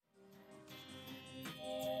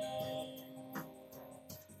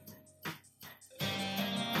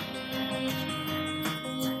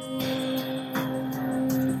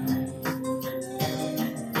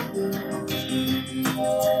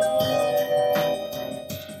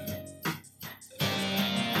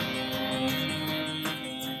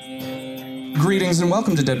Greetings and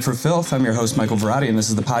welcome to Dead for Filth. I'm your host, Michael Verratti, and this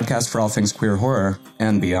is the podcast for all things queer horror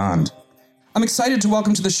and beyond. I'm excited to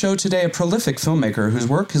welcome to the show today a prolific filmmaker whose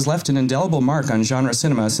work has left an indelible mark on genre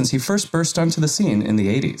cinema since he first burst onto the scene in the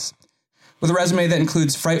 80s. With a resume that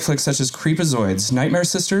includes fright flicks such as Creepazoids, Nightmare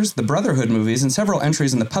Sisters, the Brotherhood movies, and several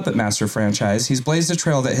entries in the Puppet Master franchise, he's blazed a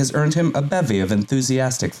trail that has earned him a bevy of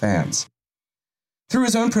enthusiastic fans. Through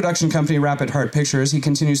his own production company, Rapid Heart Pictures, he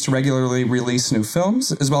continues to regularly release new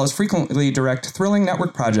films, as well as frequently direct thrilling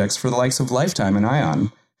network projects for the likes of Lifetime and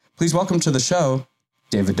Ion. Please welcome to the show,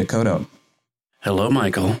 David DeCoteau. Hello,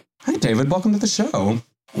 Michael. Hi, David. Welcome to the show.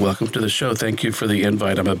 Welcome to the show. Thank you for the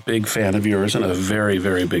invite. I'm a big fan of yours and a very,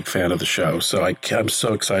 very big fan of the show. So I'm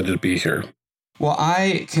so excited to be here. Well,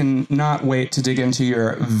 I cannot wait to dig into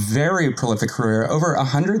your very prolific career. Over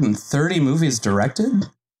 130 movies directed?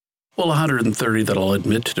 Well, 130 that I'll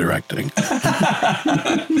admit to directing.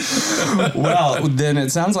 Well, then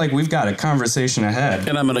it sounds like we've got a conversation ahead.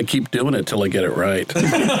 And I'm going to keep doing it till I get it right.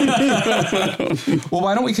 Well,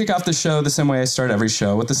 why don't we kick off the show the same way I start every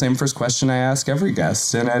show, with the same first question I ask every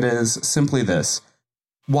guest, and it is simply this.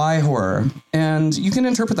 Why horror? And you can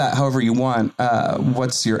interpret that however you want.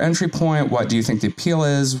 What's your entry point? What do you think the appeal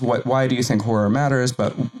is? Why do you think horror matters?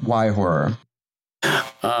 But why horror?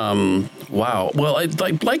 Wow. Well,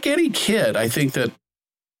 like any kid, I think that,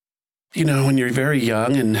 when you're very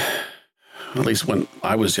young, and at least when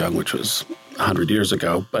I was young, which was 100 years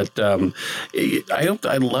ago, but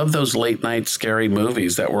I love those late night scary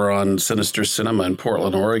movies that were on Sinister Cinema in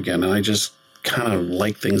Portland, Oregon. And I just kind of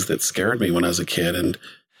liked things that scared me when I was a kid. And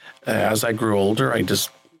as I grew older, I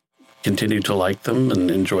just continued to like them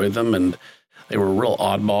and enjoy them. And they were real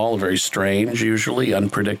oddball, very strange, usually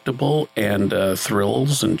unpredictable, and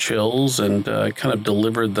thrills and chills, and kind of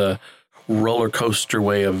delivered the roller coaster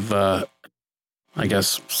way of,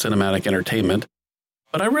 cinematic entertainment.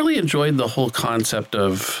 But I really enjoyed the whole concept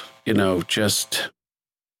of, just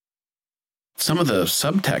some of the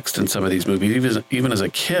subtext in some of these movies. Even as a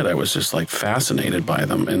kid, I was just like fascinated by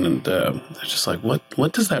them. And I was just like,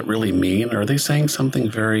 what does that really mean? Are they saying something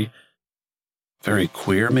very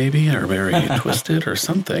queer, maybe, or very twisted or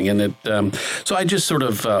something? And it, so I just sort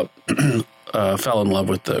of fell in love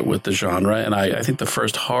with the genre. And I think the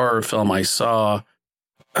first horror film I saw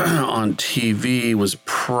on TV was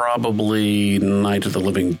probably Night of the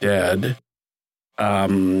Living Dead.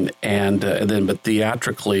 But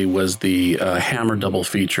theatrically was the Hammer double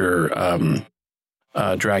feature,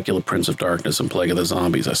 Dracula, Prince of Darkness, and Plague of the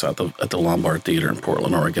Zombies. I saw it at the Lombard Theater in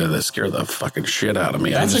Portland, Oregon. That scared the fucking shit out of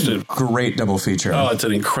me. That's a great double feature. Oh, it's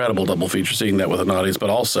an incredible double feature, seeing that with an audience. But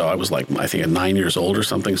also, I was like, I think 9 years old or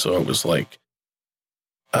something. So it was like,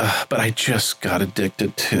 but I just got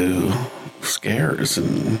addicted to scares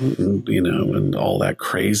and all that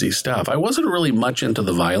crazy stuff. I wasn't really much into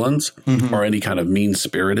the violence or any kind of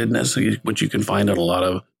mean-spiritedness, which you can find in a lot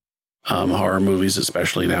of horror movies,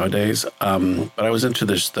 especially nowadays. But I was into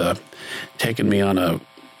this, taking me on a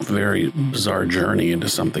very bizarre journey into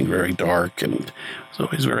something very dark, and it was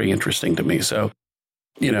always very interesting to me. So,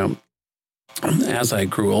 as I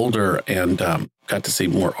grew older and got to see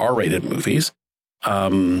more R-rated movies,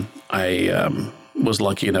 I was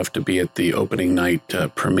lucky enough to be at the opening night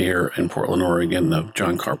premiere in Portland, Oregon of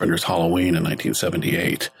John Carpenter's Halloween in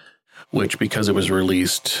 1978, which, because it was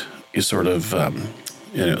released, is sort of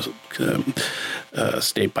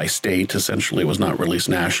state by state, essentially. It was not released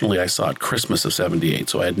nationally. I saw it Christmas of 78,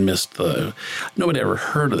 so I had missed nobody ever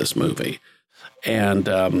heard of this movie. And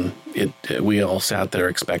we all sat there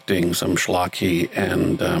expecting some schlocky,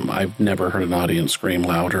 and I've never heard an audience scream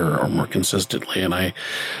louder or more consistently. And I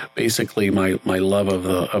basically, my love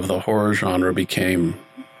of the horror genre became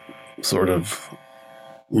sort of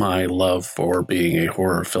my love for being a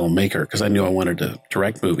horror filmmaker, because I knew I wanted to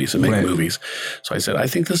direct movies and make movies. So I said, I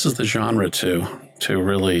think this is the genre to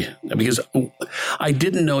really, because I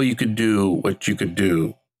didn't know you could do what you could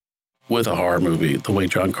do with a horror movie the way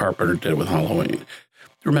John Carpenter did with Halloween.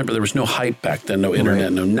 Remember, there was no hype back then, no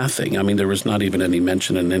internet, no nothing. I mean, there was not even any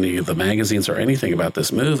mention in any of the magazines or anything about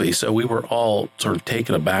this movie. So we were all sort of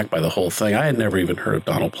taken aback by the whole thing. I had never even heard of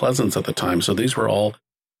Donald Pleasence at the time. So these were all,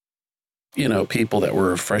 people that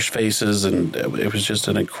were fresh faces, and it was just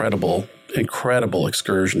an incredible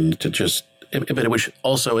excursion to just, but it was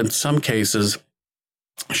also in some cases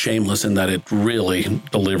shameless in that it really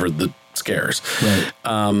delivered the scares.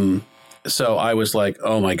 Right. So I was like,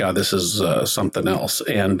 oh my God, this is something else.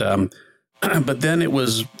 And, but then it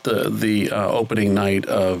was the opening night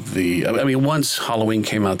of once Halloween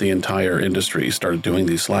came out, the entire industry started doing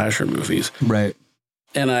these slasher movies. Right.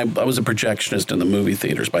 And I was a projectionist in the movie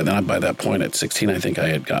theaters by then. By that point, at 16, I think I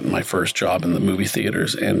had gotten my first job in the movie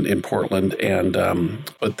theaters and in Portland. And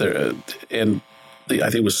I think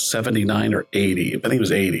it was 79 or 80. I think it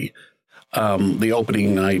was 80. The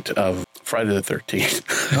opening night of Friday the 13th.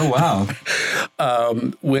 Oh,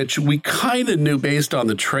 wow. Which we kind of knew based on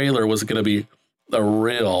the trailer was going to be a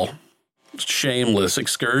real shameless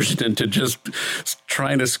excursion into just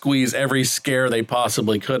trying to squeeze every scare they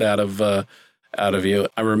possibly could out of you.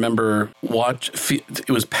 I remember it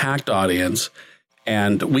was packed audience,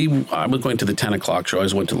 and I was going to the 10 o'clock show. I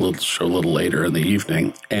went to the show a little later in the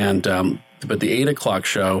evening, and but the 8 o'clock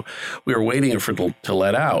show, we were waiting for it to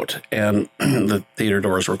let out, and the theater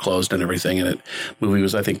doors were closed and everything, and the movie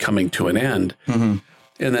was, I think, coming to an end. Mm-hmm.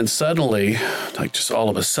 And then suddenly, like just all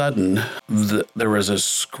of a sudden, there was a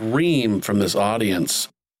scream from this audience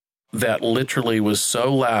that literally was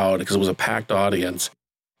so loud because it was a packed audience,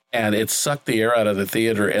 and it sucked the air out of the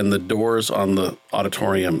theater, and the doors on the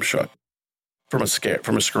auditorium shook from a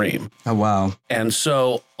scream. Oh, wow. And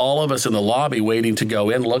so all of us in the lobby waiting to go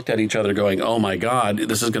in looked at each other going, oh, my God,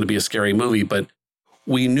 this is going to be a scary movie. But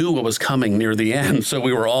we knew what was coming near the end, so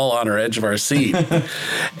we were all on our edge of our seat.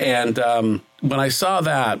 And when I saw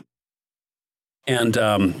that and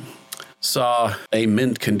saw a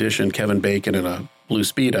mint condition Kevin Bacon in a blue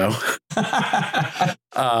Speedo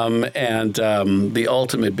and the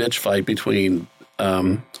ultimate bitch fight between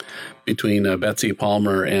Betsy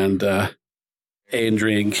Palmer and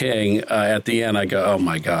Adrienne King, at the end, I go, oh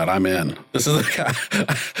my God, I'm in. This is the guy,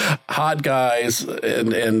 hot guys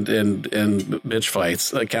and bitch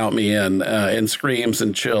fights. Count me in, and screams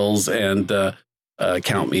and chills and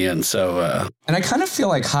count me in. So, and I kind of feel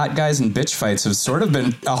like hot guys and bitch fights have sort of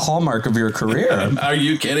been a hallmark of your career. Are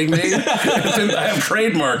you kidding me? I have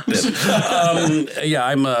trademarked it. Yeah,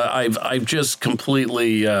 I've just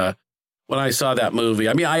completely. When I saw that movie,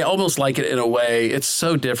 I mean, I almost like it in a way. It's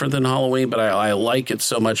so different than Halloween, but I like it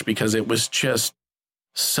so much because it was just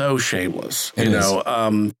so shameless, you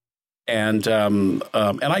know. And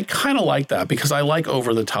I kind of like that because I like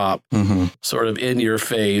over the top, sort of in your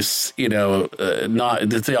face, you know, not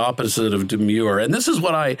it's the opposite of demure. And this is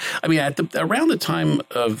what I mean, around the time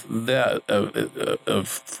of that of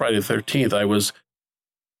Friday the 13th,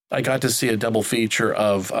 I got to see a double feature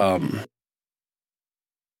of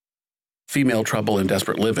Female Trouble in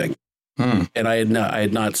Desperate Living. And I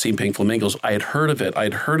had not seen Pink Flamingos. I had heard of it. I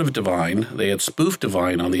had heard of Divine. They had spoofed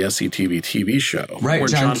Divine on the SCTV TV show. Right,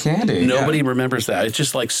 John Candy. Nobody remembers that. It's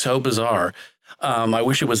just like so bizarre. I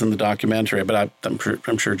wish it was in the documentary, but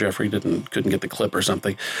I'm sure Jeffrey couldn't get the clip or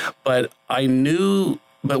something. But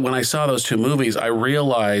but when I saw those two movies, I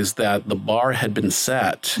realized that the bar had been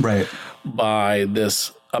set by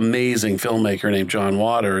this amazing filmmaker named John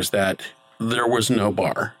Waters, that there was no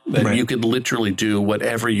bar, that you could literally do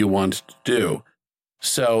whatever you wanted to do.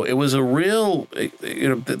 So it was a real,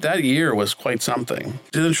 that year was quite something.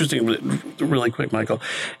 It's interesting, really quick, Michael,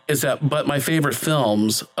 is that, but my favorite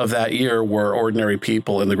films of that year were Ordinary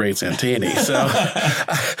People and The Great Santini. So,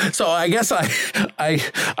 so I guess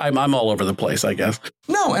I'm all over the place, I guess.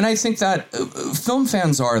 No, and I think that film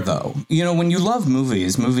fans are, though. You know, when you love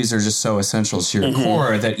movies are just so essential to your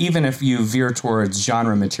core that even if you veer towards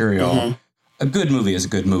genre material, a good movie is a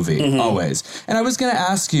good movie, always. And I was going to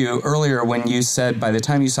ask you earlier when you said by the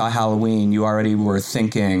time you saw Halloween, you already were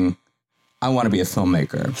thinking, I want to be a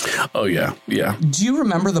filmmaker. Oh, yeah. Yeah. Do you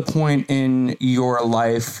remember the point in your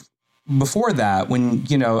life before that when,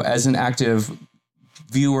 you know, as an active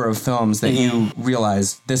viewer of films that you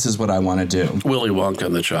realized this is what I want to do? Willy Wonka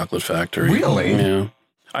and the Chocolate Factory. Really? Yeah.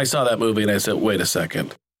 I saw that movie and I said, wait a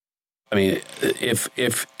second. I mean,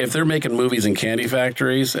 if they're making movies in candy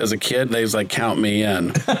factories as a kid, they was like, count me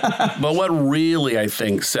in. But what really, I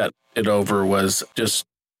think, set it over was just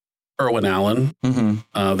Irwin Allen,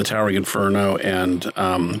 The Towering Inferno, and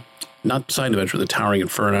not Side Adventure, The Towering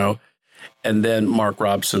Inferno, and then Mark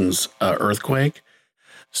Robson's Earthquake.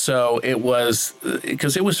 So it was,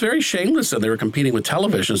 because it was very shameless and they were competing with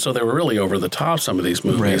television, so they were really over the top, some of these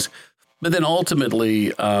movies. Right. But then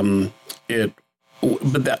ultimately, it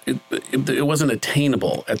wasn't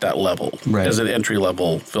attainable at that level as an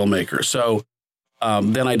entry-level filmmaker. So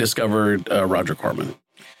then I discovered Roger Corman,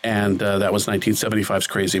 and that was 1975's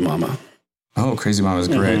Crazy Mama. Oh, Crazy Mama is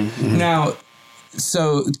great. Now,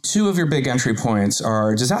 so two of your big entry points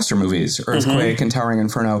are disaster movies, Earthquake and Towering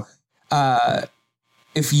Inferno.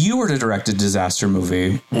 If you were to direct a disaster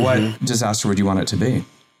movie, what disaster would you want it to be?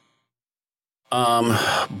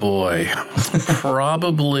 Boy,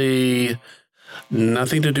 probably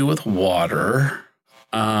nothing to do with water.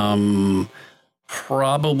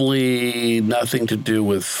 Probably nothing to do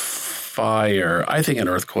with fire. I think an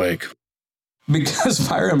earthquake. Because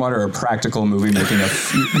fire and water are practical movie making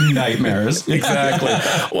nightmares. Exactly.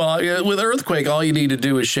 Well, with earthquake, all you need to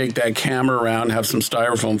do is shake that camera around, have some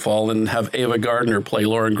styrofoam fall, and have Ava Gardner play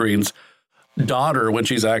Lauren Green's daughter when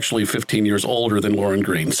she's actually 15 years older than Lauren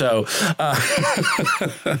Green. So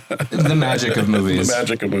the magic of movies. The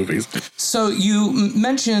magic of movies. So you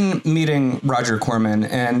mentioned meeting Roger Corman,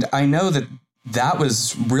 and I know that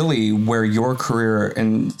was really where your career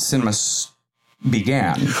in cinema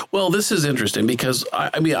began. Well, this is interesting because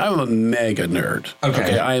I'm a mega nerd.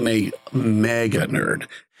 Okay. I am a mega nerd.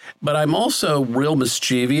 But I'm also real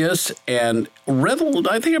mischievous and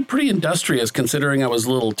I think I'm pretty industrious considering I was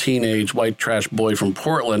a little teenage white trash boy from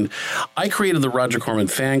Portland. I created the Roger Corman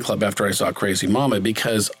fan club after I saw Crazy Mama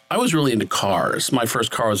because I was really into cars. My first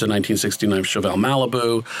car was a 1969 Chevelle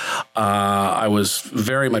Malibu. I was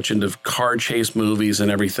very much into car chase movies and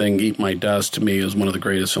everything. Eat My Dust to me is one of the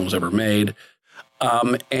greatest films ever made.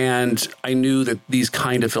 And I knew that these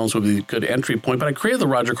kind of films would be a good entry point, but I created the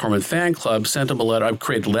Roger Corman fan club, sent him a letter. I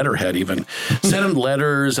created Letterhead even, sent him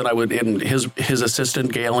letters, and and his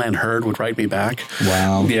assistant, Gail Ann Hurd, would write me back.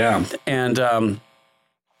 Wow. Yeah. And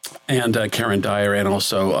Karen Dyer and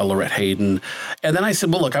also Lorette Hayden. And then I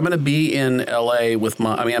said, well, look, I'm going to be in LA with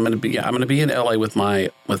I'm going to be in LA with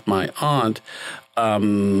my aunt.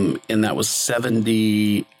 And that was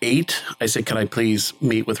 1978. I said, can I please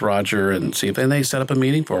meet with Roger and see if, and they set up a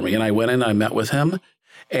meeting for me. And I went in, I met with him,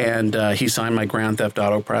 and he signed my Grand Theft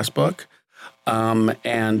Auto press book.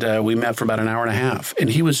 And we met for about an hour and a half,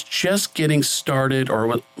 and he was just getting started, or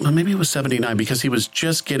maybe it was 1979, because he was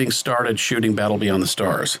just getting started shooting Battle Beyond the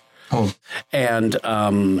Stars. Oh. And,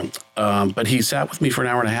 but he sat with me for an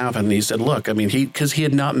hour and a half, and he said, look, because he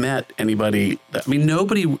had not met anybody.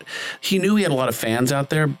 Nobody, he knew he had a lot of fans out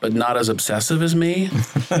there, but not as obsessive as me.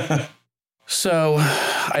 So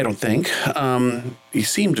I don't think, he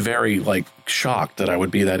seemed very shocked that I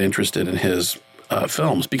would be that interested in his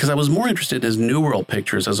films, because I was more interested in his New World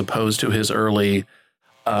pictures as opposed to his early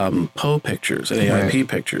Poe pictures and AIP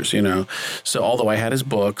pictures, So although I had his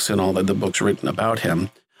books and all the books written about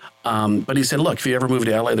him, but he said, look, if you ever move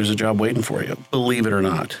to LA, there's a job waiting for you. Believe it or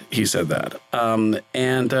not, he said that.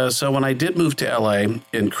 So when I did move to LA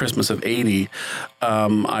in Christmas of 1980,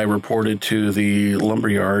 I reported to the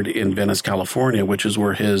lumberyard in Venice, California, which is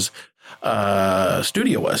where his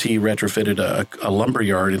studio was. He retrofitted a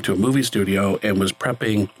lumberyard into a movie studio and was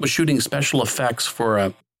shooting special effects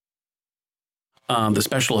for the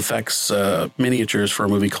special effects miniatures for a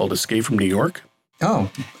movie called Escape from New York.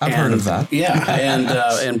 Oh, I've heard of that. Yeah,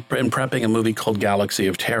 and prepping a movie called Galaxy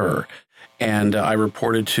of Terror. And I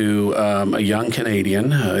reported to a young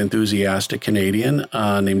Canadian, enthusiastic Canadian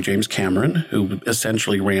named James Cameron, who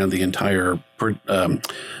essentially ran the entire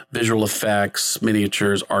visual effects,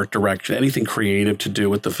 miniatures, art direction, anything creative to do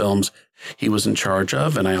with the films he was in charge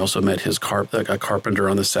of. And I also met his a carpenter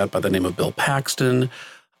on the set by the name of Bill Paxton.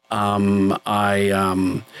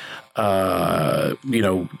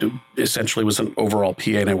 Essentially was an overall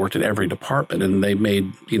PA, and I worked at every department, and they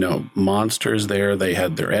made, monsters there. They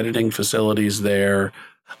had their editing facilities there.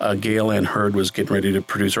 Gail Ann Hurd was getting ready to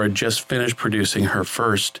produce, or had just finished producing her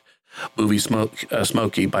first movie,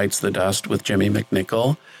 Smokey Bites the Dust with Jimmy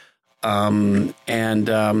McNichol. And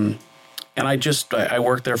I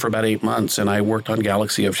worked there for about 8 months, and I worked on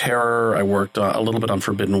Galaxy of Terror. I worked a little bit on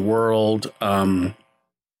Forbidden World.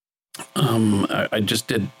 I just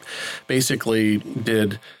did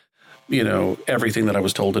everything that I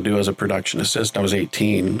was told to do as a production assistant. I was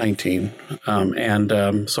 19.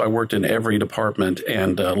 So I worked in every department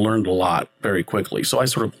and learned a lot very quickly. So I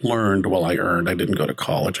sort of learned while I earned. I didn't go to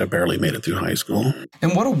college. I barely made it through high school.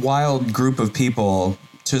 And what a wild group of people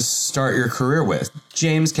to start your career with.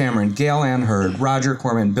 James Cameron, Gail Ann Hurd, Roger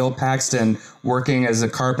Corman, Bill Paxton working as a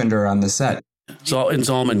carpenter on the set. And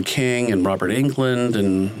Zalman King and Robert Englund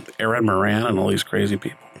and Aaron Moran and all these crazy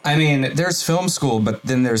people. I mean, there's film school, but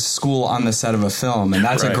then there's school on the set of a film, and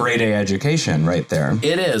that's a grade A education right there.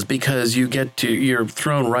 It is, because you're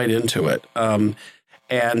thrown right into it. But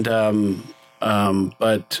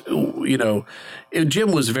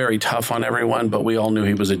Jim was very tough on everyone, but we all knew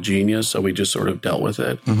he was a genius, so we just sort of dealt with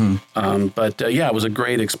it. Mm-hmm. It was a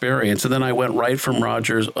great experience. And then I went right from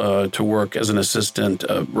Rogers to work as an assistant.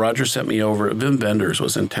 Roger sent me over. Wim Wenders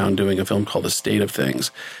was in town doing a film called The State of Things.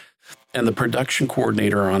 And the production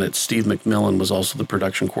coordinator on it, Steve McMillan, was also the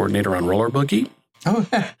production coordinator on Roller Boogie. Oh,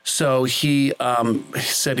 yeah. So he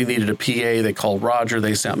said he needed a PA. They called Roger.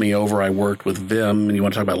 They sent me over. I worked with Wim. And you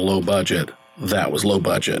want to talk about low budget? That was low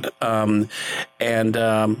budget.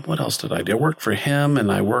 What else did I do? I worked for him,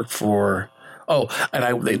 and I worked for Oh,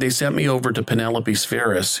 and they sent me over to Penelope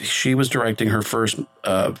Spheris. She was directing her first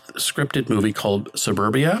scripted movie called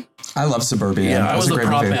Suburbia. I love Suburbia. Yeah, I was the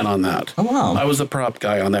prop man on that. Oh, wow. I was the prop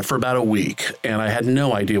guy on that for about a week, and I had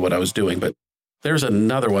no idea what I was doing. But there's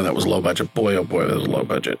another one that was low budget. Boy, oh boy, that was low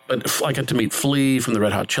budget. But I got to meet Flea from the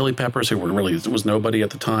Red Hot Chili Peppers, who was nobody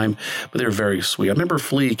at the time, but they were very sweet. I remember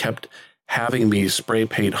Flea kept having me spray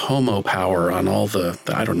paint Homo Power on all the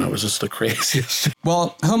I don't know, it was just the craziest.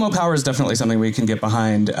 Well, Homo Power is definitely something we can get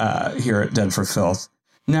behind here at Dead for Filth.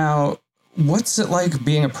 Now, what's it like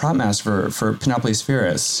being a prop master for Penelope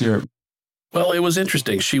Spheris? Well, it was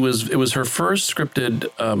interesting. It was her first scripted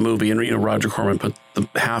movie, and Roger Corman put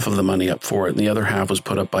half of the money up for it, and the other half was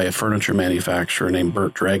put up by a furniture manufacturer named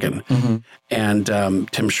Burt Dragon. Mm-hmm. And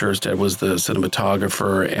Tim Scherstedt was the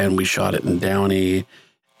cinematographer, and we shot it in Downey.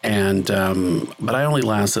 And but I only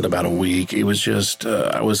lasted about a week. It was just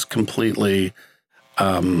I was completely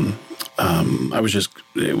it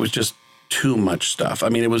was just too much stuff. I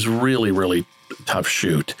mean, it was really, really tough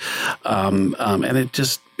shoot, and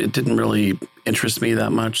it didn't really interest me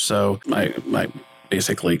that much. So I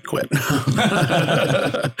basically quit.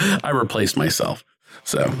 I replaced myself.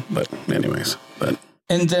 So, but anyways, but.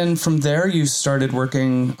 And then from there, you started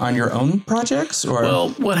working on your own projects, or? Well,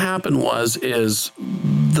 what happened is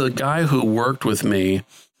the guy who worked with me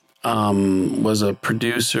was a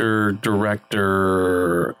producer,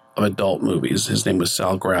 director of adult movies. His name was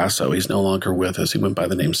Sal Grasso. He's no longer with us. He went by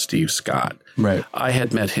the name Steve Scott. Right. I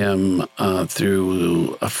had met him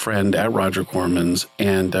through a friend at Roger Corman's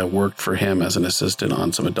and worked for him as an assistant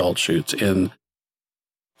on some adult shoots in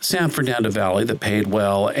San Fernando Valley that paid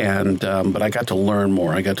well, and but I got to learn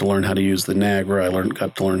more. I got to learn how to use the Nagra. I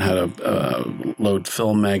got to learn how to load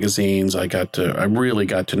film magazines. I really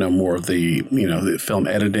got to know more of the film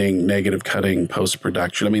editing, negative cutting, post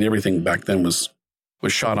production. I mean, everything back then was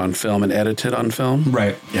shot on film and edited on film.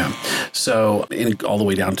 Right. Yeah. So all the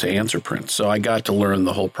way down to answer prints. So I got to learn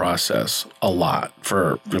the whole process a lot.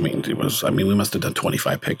 We must have done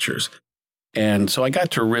 25 pictures, and so I got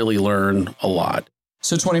to really learn a lot.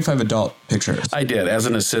 So 25 adult pictures. I did as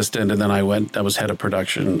an assistant, and then I was head of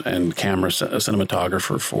production and camera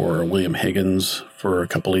cinematographer for William Higgins for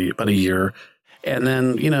about a year. And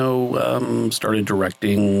then, started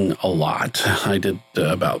directing a lot. I did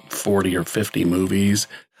about 40 or 50 movies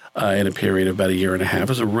in a period of about a year and a half. It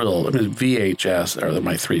was VHS are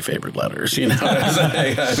my three favorite letters,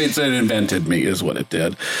 It invented me is what it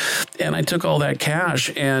did. And I took all that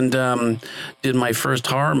cash and did my first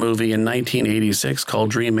horror movie in 1986 called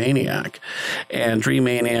Dream Maniac. And Dream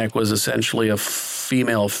Maniac was essentially a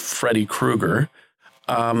female Freddy Krueger.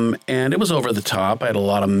 And it was over the top. I had a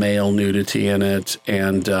lot of male nudity in it,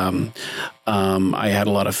 and I had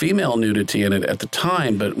a lot of female nudity in it at the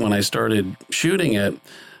time. But when I started shooting it,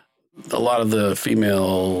 a lot of the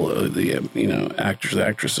female, actors,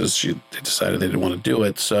 actresses, they decided they didn't want to do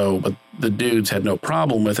it. So, but the dudes had no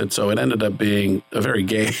problem with it. So it ended up being a very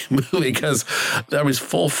gay movie because there was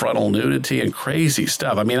full frontal nudity and crazy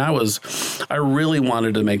stuff. I mean, I really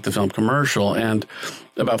wanted to make the film commercial. And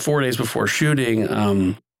about 4 days before shooting,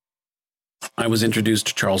 I was introduced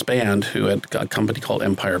to Charles Band, who had got a company called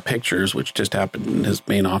Empire Pictures, which just happened, his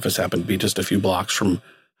main office happened to be just a few blocks from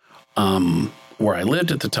where I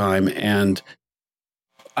lived at the time. And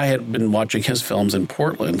I had been watching his films in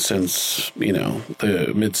Portland since,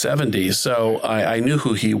 the mid-'70s. So I knew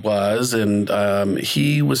who he was, and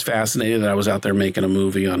he was fascinated that I was out there making a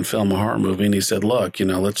movie on film, a horror movie. And he said, look,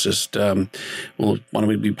 let's just, why don't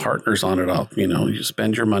we be partners on it? I'll, you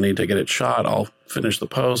spend your money to get it shot. I'll finish the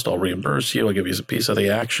post. I'll reimburse you. I'll give you a piece of the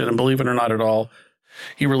action. And believe it or not at all,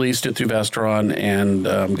 he released it through Vestron and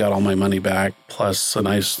got all my money back, plus a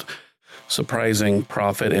nice surprising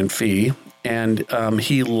profit and fee. And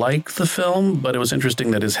he liked the film, but it was interesting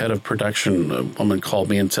that his head of production, a woman, called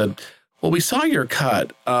me and said, well, we saw your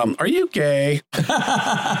cut. Are you gay?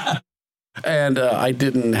 And I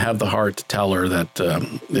didn't have the heart to tell her that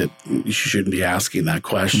she shouldn't be asking that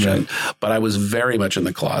question. Right. But I was very much in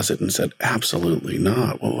the closet and said, absolutely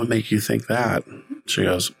not. What would make you think that? She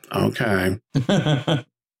goes, okay.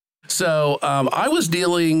 So I was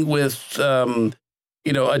dealing with...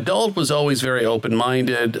 adult was always very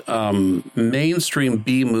open-minded. Mainstream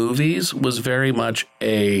B movies was very much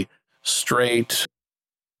a straight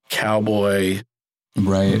cowboy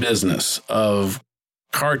business of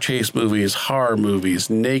car chase movies, horror movies,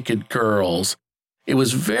 naked girls. It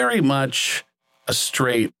was very much a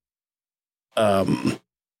straight subgenre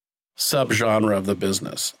of the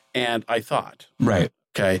business. And I thought. Right.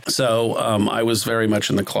 Okay, so I was very much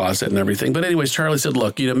in the closet and everything. But anyways, Charlie said,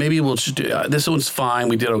 look, maybe we'll just do this one's fine.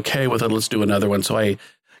 We did okay with it. Let's do another one. So I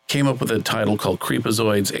came up with a title called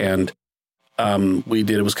Creepazoids, and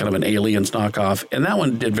it was kind of an Aliens knockoff, and that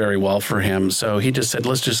one did very well for him. So he just said,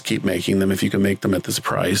 let's just keep making them. If you can make them at this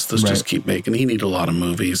price, let's just keep making. He needed a lot of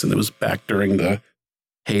movies, and it was back during the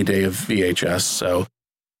heyday of VHS. So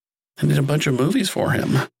I did a bunch of movies for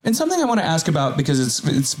him. And something I want to ask about, because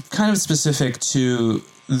it's kind of specific to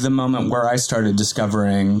the moment where I started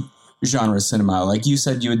discovering genre cinema. Like you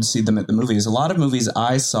said, you would see them at the movies. A lot of movies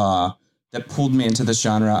I saw that pulled me into this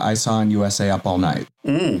genre, I saw on USA Up All Night.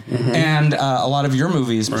 Mm-hmm. And a lot of your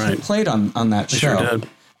movies played on that show. Sure did.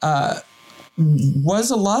 Was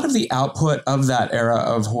a lot of the output of that era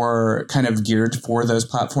of horror kind of geared for those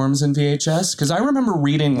platforms in VHS? Because I remember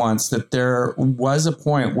reading once that there was a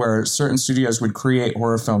point where certain studios would create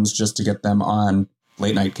horror films just to get them on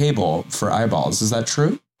late night cable for eyeballs. Is that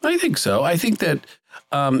true? I think so. I think that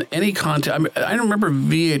any content, I remember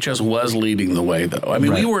VHS was leading the way, though. I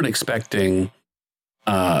mean, we weren't expecting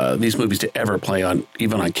these movies to ever play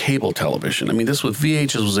even on cable television. I mean,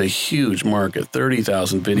 VHS was a huge market,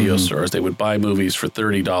 30,000 video stores. They would buy movies for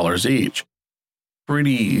 $30 each.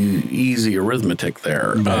 Pretty easy arithmetic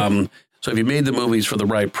there. Right. So if you made the movies for the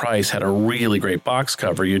right price, had a really great box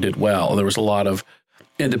cover, you did well. There was a lot of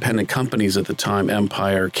independent companies at the time: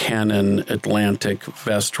 Empire, Canon, Atlantic,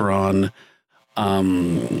 Vestron,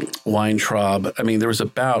 Weintraub. I mean, there was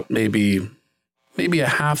about maybe a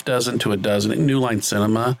half dozen to a dozen, New Line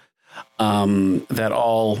Cinema, that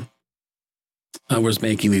all was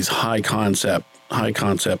making these high concept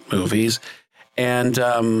movies. And,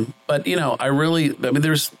 but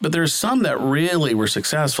there's some that really were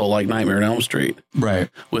successful, like Nightmare on Elm Street, right?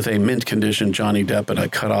 With a mint condition Johnny Depp in a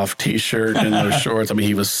cutoff T-shirt and those shorts. I mean,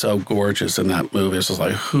 he was so gorgeous in that movie. It's just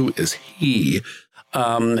like, who is he?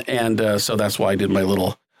 So that's why I did my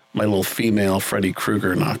little female Freddy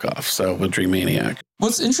Krueger knockoff. So with Dream Maniac. Well,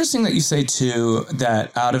 it's interesting that you say, too,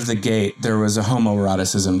 that out of the gate, there was a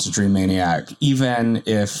homoeroticism to Dream Maniac, even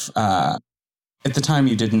if at the time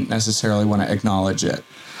you didn't necessarily want to acknowledge it.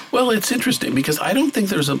 Well, it's interesting because I don't think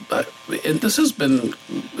there's and this has been,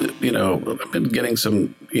 I've been getting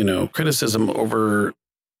some, criticism over.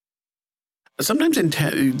 Sometimes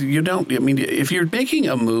if you're making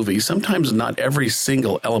a movie, sometimes not every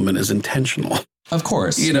single element is intentional. Of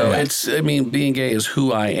course. Being gay is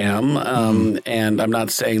who I am. And I'm not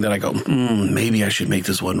saying that I go, maybe I should make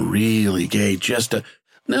this one really gay just to.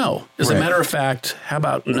 No. As a matter of fact, how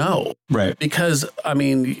about no? Right. Because,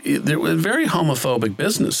 there was very homophobic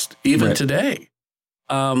business even today.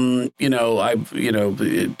 But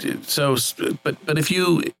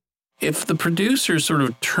if the producers sort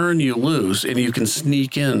of turn you loose and you can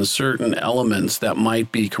sneak in certain elements that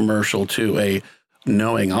might be commercial to a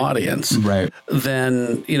knowing audience,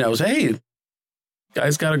 then, hey,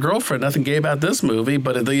 guy's got a girlfriend, nothing gay about this movie,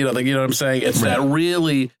 but you know what I'm saying? It's that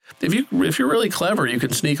really, if you're really clever, you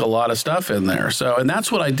can sneak a lot of stuff in there. So, and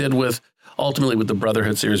that's what I did ultimately with the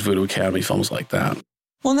Brotherhood series, Voodoo Academy, films like that.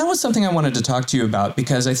 Well, and that was something I wanted to talk to you about,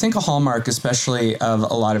 because I think a hallmark, especially of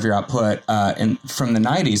a lot of your output from the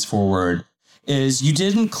 90s forward, is you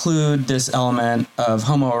did include this element of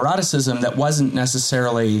homoeroticism that wasn't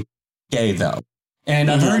necessarily gay, though.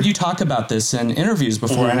 And I've heard you talk about this in interviews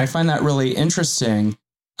before, and I find that really interesting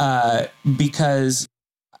because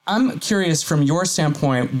I'm curious, from your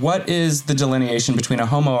standpoint, what is the delineation between a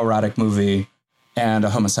homoerotic movie and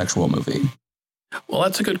a homosexual movie? Well,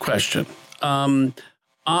 that's a good question.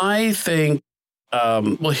 I think,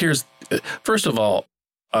 first of all,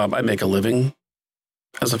 I make a living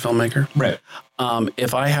as a filmmaker. Right.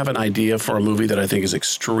 If I have an idea for a movie that I think is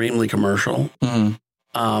extremely commercial,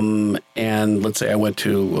 and let's say I went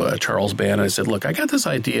to Charles Band and I said, look, I got this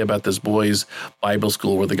idea about this boys' Bible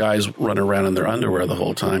school where the guys run around in their underwear the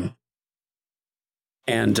whole time.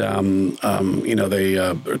 And, they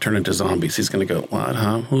turn into zombies. He's going to go, what,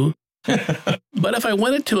 huh? Who? But if I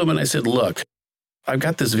went it to him and I said, look, I've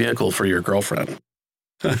got this vehicle for your girlfriend.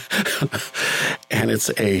 And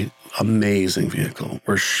it's a amazing vehicle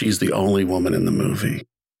where she's the only woman in the movie.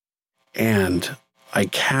 And I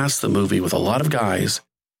cast the movie with a lot of guys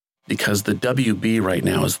because the WB right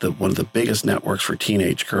now is one of the biggest networks for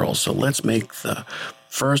teenage girls. So let's make the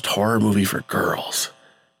first horror movie for girls.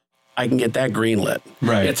 I can get that greenlit.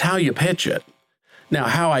 Right. It's how you pitch it. Now,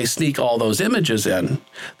 how I sneak all those images in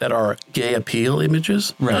that are gay appeal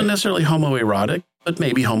images, not necessarily homoerotic, but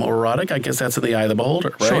maybe homoerotic. I guess that's in the eye of the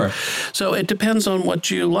beholder, right? Sure. So it depends on what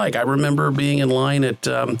you like. I remember being in line at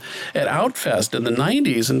Outfest in the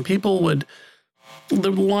 90s, and the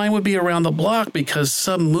line would be around the block because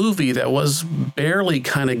some movie that was barely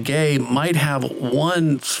kind of gay might have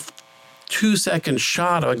one 2-second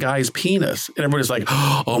shot of a guy's penis. And everybody's like,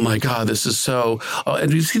 oh my God, this is so,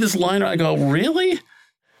 and you see this line, I go, really?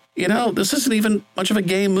 You know, this isn't even much of a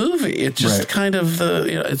gay movie. It's just kind of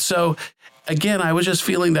it's so, again, I was just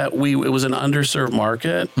feeling that it was an underserved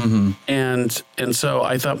market. And so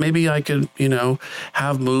I thought maybe I could, you know,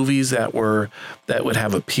 have movies that would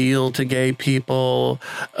have appeal to gay people,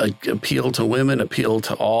 appeal to women, appeal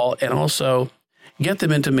to all, and also get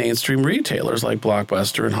them into mainstream retailers like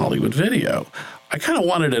Blockbuster and Hollywood Video. I kind of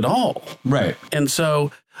wanted it all. Right. And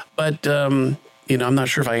so, but, you know, I'm not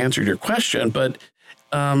sure if I answered your question, but,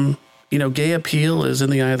 you know, gay appeal is in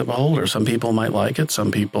the eye of the beholder. Some people might like it.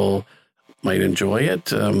 Some people might enjoy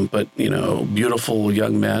it. But, you know, beautiful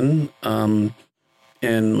young men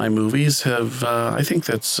in my movies have, I think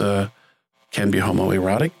that's can be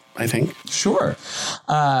homoerotic, I think. Sure.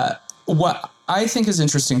 What I think is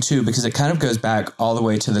interesting, too, because it kind of goes back all the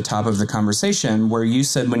way to the top of the conversation where you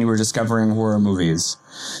said when you were discovering horror movies,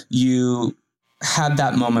 you had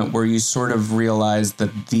that moment where you sort of realized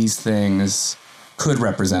that these things could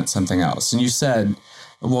represent something else. And you said,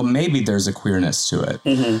 well, maybe there's a queerness to it.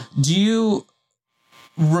 Do you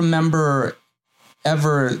remember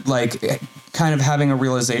ever like kind of having a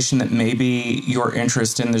realization that maybe your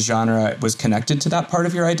interest in the genre was connected to that part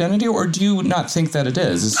of your identity, or do you not think that it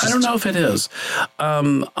is? I don't know if it is.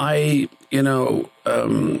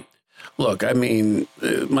 Look, I mean,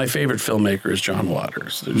 my favorite filmmaker is John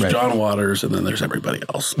Waters. There's John Waters, and then there's everybody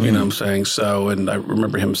else. You know what I'm saying? So, and I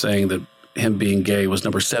remember him saying that him being gay was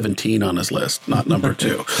number 17 on his list, not number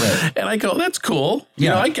 2. And I go, that's cool. You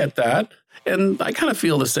know, I get that. And I kind of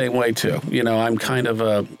feel the same way, too. You know, I'm kind of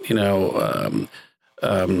a, you know,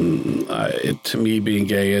 to me, being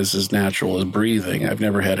gay is as natural as breathing. I've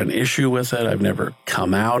never had an issue with it. I've never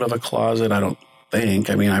come out of a closet, I don't think.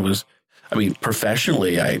 I mean,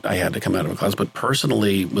 professionally, I had to come out of a closet, but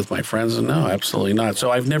personally with my friends, no, absolutely not. So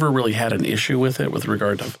I've never really had an issue with it with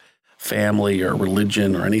regard to family or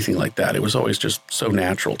religion or anything like that. It was always just so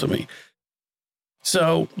natural to me.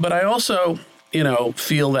 So, but I also, you know,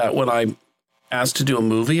 feel that when I'm asked to do a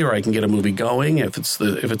movie or I can get a movie going, if it's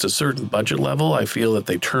a certain budget level, I feel that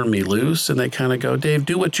they turn me loose and they kind of go, Dave,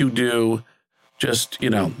 do what you do. Just, you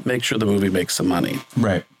know, make sure the movie makes some money.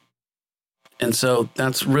 Right. And so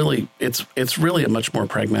that's really, it's really a much more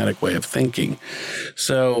pragmatic way of thinking.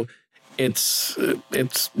 So it's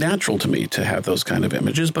natural to me to have those kind of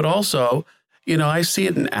images, but also, you know, I see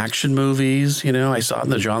it in action movies. You know, I saw it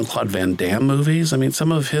in the Jean-Claude Van Damme movies. I mean,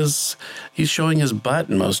 he's showing his butt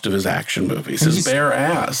in most of his action movies, his bare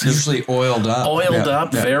ass. Usually oiled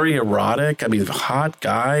up. Very erotic. I mean, hot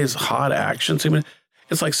guys, hot action. I mean,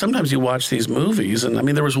 it's like sometimes you watch these movies, and I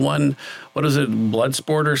mean, there was one, what is it,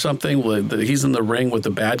 Bloodsport or something? He's in the ring with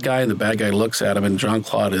the bad guy, and the bad guy looks at him, and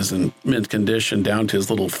Jean-Claude is in mint condition down to his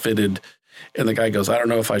little fitted, and the guy goes, I don't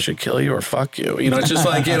know if I should kill you or fuck you. You know, it's just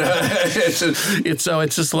like, you know,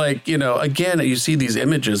 it's just like, you know, again, you see these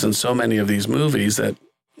images in so many of these movies that,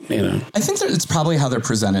 you know. I think that it's probably how they're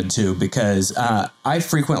presented, too, because I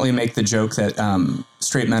frequently make the joke that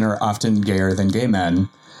straight men are often gayer than gay men.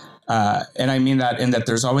 And I mean that in that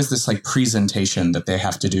there's always this like presentation that they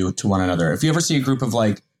have to do to one another. If you ever see a group of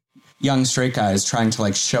like young straight guys trying to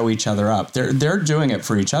like show each other up, they're doing it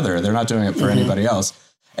for each other. They're not doing it for anybody else.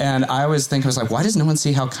 And I always think, I was like, why does no one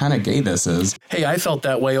see how kind of gay this is? Hey, I felt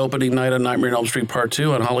that way opening night on Nightmare on Elm Street Part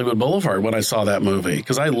 2 on Hollywood Boulevard when I saw that movie.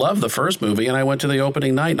 Because I loved the first movie, and I went to the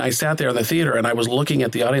opening night, and I sat there in the theater, and I was looking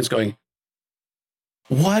at the audience going,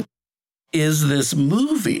 what is this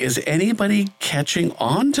movie? Is anybody catching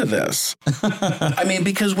on to this? I mean,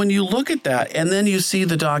 because when you look at that, and then you see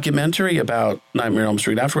the documentary about Nightmare on Elm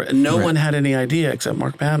Street afterward, and no one had any idea except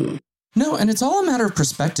Mark Patton. No, and it's all a matter of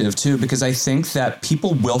perspective, too, because I think that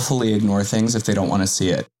people willfully ignore things if they don't want to see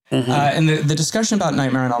it. And the discussion about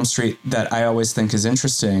Nightmare on Elm Street that I always think is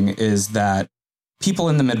interesting is that people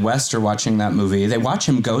in the Midwest are watching that movie. They watch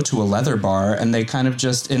him go to a leather bar, and they kind of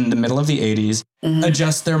just, in the middle of the 80s,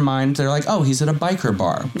 adjust their mind. They're like, oh, he's at a biker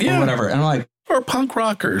bar or whatever. And I'm like... Or punk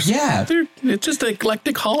rockers. Yeah. It's just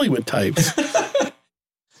eclectic Hollywood types.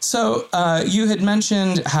 So you had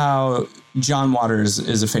mentioned how John Waters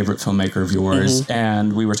is a favorite filmmaker of yours,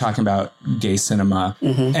 and we were talking about gay cinema.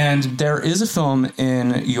 And there is a film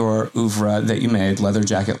in your oeuvre that you made, Leather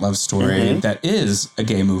Jacket Love Story, that is a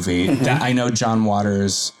gay movie that I know John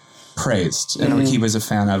Waters praised and he was a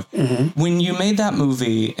fan of. When you made that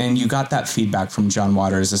movie and you got that feedback from John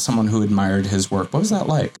Waters as someone who admired his work, what was that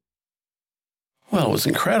like? Well, it was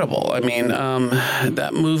incredible. I mean,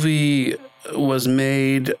 that movie was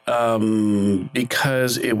made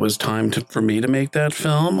because it was time for me to make that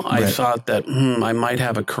film. Right. I thought that I might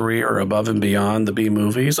have a career above and beyond the B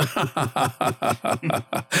movies. That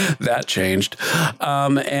changed.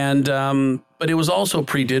 But it was also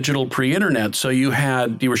pre-digital, pre-internet. So you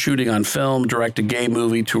were shooting on film, direct a gay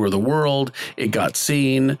movie, tour the world. It got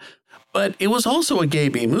seen. But it was also a gay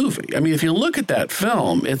B movie. I mean, if you look at that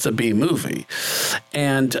film, it's a B movie,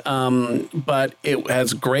 and but it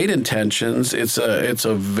has great intentions. It's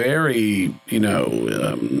a very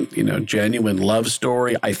genuine love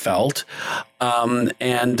story. I felt,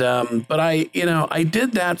 but I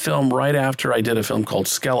did that film right after I did a film called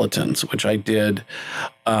Skeletons, which I did.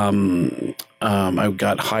 I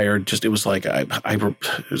got hired. It was like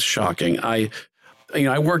it was shocking. I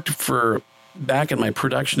worked for. Back in my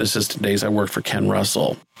production assistant days, I worked for Ken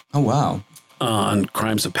Russell. Oh, wow. On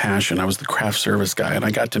Crimes of Passion. I was the craft service guy, and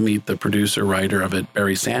I got to meet the producer, writer of it,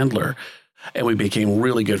 Barry Sandler, and we became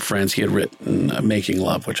really good friends. He had written Making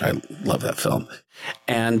Love, which I love that film.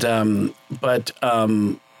 And,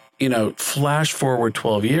 flash forward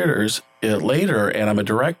 12 years later, and I'm a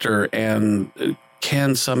director, and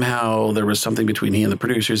Ken somehow, there was something between he and the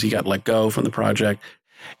producers. He got let go from the project.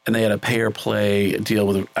 And they had a pay-or-play deal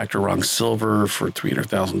with actor Ron Silver for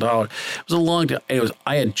 $300,000. It was a long time.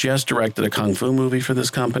 I had just directed a kung fu movie for this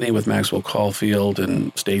company with Maxwell Caulfield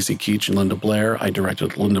and Stacy Keach and Linda Blair. I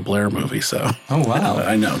directed a Linda Blair movie, so. Oh, wow.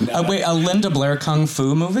 I know. Wait, a Linda Blair kung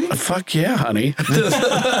fu movie? Fuck yeah, honey.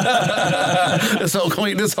 This whole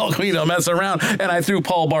queen don't mess around. And I threw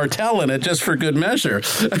Paul Bartel in it just for good measure.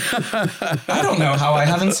 I don't know how I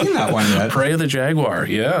haven't seen that one yet. Prey of the Jaguar,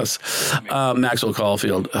 yes. Maxwell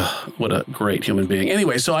Caulfield. What a great human being.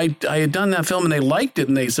 Anyway, so I had done that film and they liked it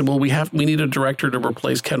and they said, well, we need a director to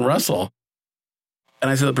replace Ken Russell. And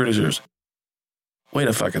I said to the producers, wait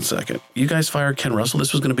a fucking second. You guys fired Ken Russell?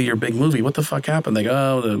 This was going to be your big movie. What the fuck happened? They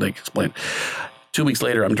go, oh, they explained. 2 weeks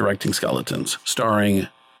later, I'm directing Skeletons, starring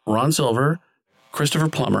Ron Silver, Christopher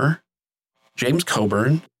Plummer, James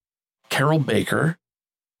Coburn, Carol Baker,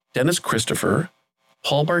 Dennis Christopher,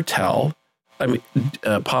 Paul Bartel,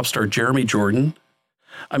 pop star Jeremy Jordan.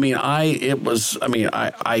 I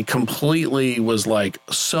completely was like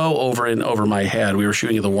so over my head. We were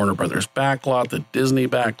shooting at the Warner Brothers backlot, the Disney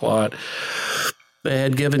backlot. They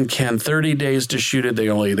had given Ken 30 days to shoot it.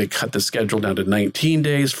 They cut the schedule down to 19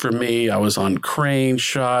 days for me. I was on crane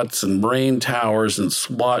shots and brain towers and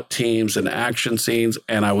SWAT teams and action scenes,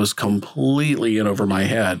 and I was completely in over my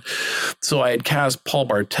head. So I had cast Paul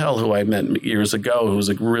Bartel, who I met years ago, who was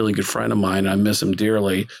a really good friend of mine. I miss him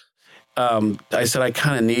dearly. I said, I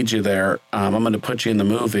kind of need you there. I'm going to put you in the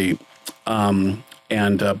movie.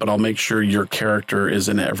 But I'll make sure your character is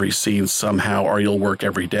in every scene somehow, or you'll work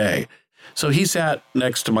every day. So he sat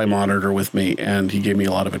next to my monitor with me, and he gave me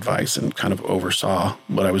a lot of advice and kind of oversaw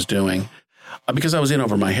what I was doing. Because I was in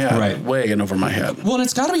over my head, right. Way in over my head. Well, and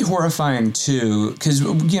it's got to be horrifying, too, because,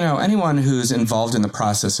 anyone who's involved in the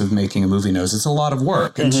process of making a movie knows it's a lot of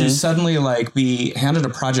work. And to suddenly, be handed a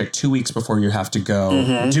project 2 weeks before you have to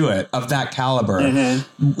go do it, of that caliber,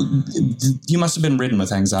 you must have been ridden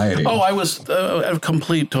with anxiety. Oh, I was a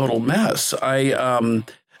complete, total mess.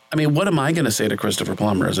 What am I going to say to Christopher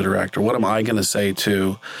Plummer as a director? What am I going to say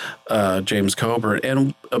to James Coburn?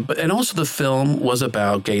 And also the film was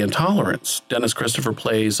about gay intolerance. Dennis Christopher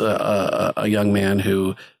plays a young man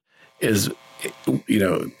who is,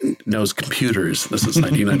 knows computers. This is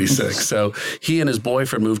 1996. So he and his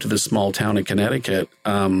boyfriend moved to this small town in Connecticut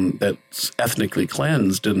that's ethnically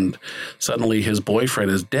cleansed. And suddenly his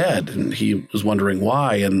boyfriend is dead. And he was wondering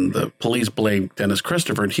why. And the police blame Dennis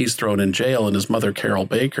Christopher, and he's thrown in jail. And his mother, Carol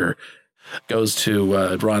Baker, goes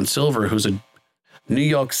to Ron Silver, who's a New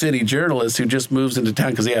York City journalist who just moves into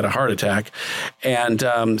town because he had a heart attack, and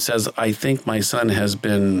says, I think my son has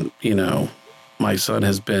been,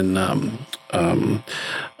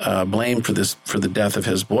 blamed for the death of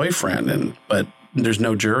his boyfriend, but there's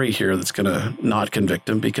no jury here that's going to not convict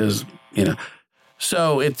him because,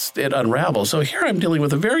 So it unravels. So here I'm dealing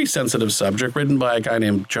with a very sensitive subject written by a guy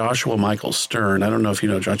named Joshua Michael Stern. I don't know if you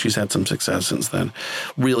know Josh. He's had some success since then.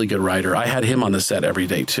 Really good writer. I had him on the set every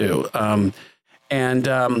day too.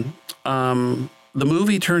 The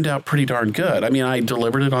movie turned out pretty darn good. I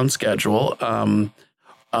delivered it on schedule.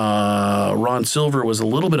 Ron Silver was a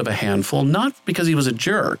little bit of a handful, not because he was a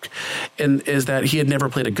jerk, and is that he had never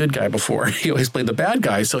played a good guy before. He always played the bad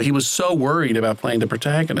guy, so he was so worried about playing the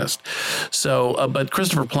protagonist. So, but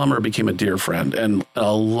Christopher Plummer became a dear friend and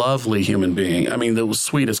a lovely human being. The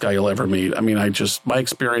sweetest guy you'll ever meet. My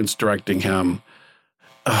experience directing him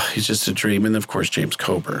he's just a dream. And of course, James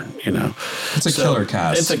Coburn, It's a killer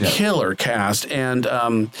cast. It's a killer cast. And,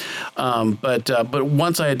 but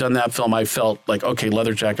once I had done that film, I felt like, okay,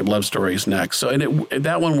 Leather Jacket Love Story is next. So,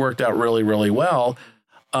 that one worked out really, really well.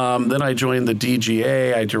 Then I joined the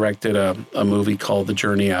DGA. I directed a movie called The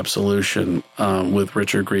Journey Absolution with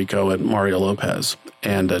Richard Grieco and Mario Lopez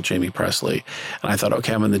and Jamie Presley. And I thought,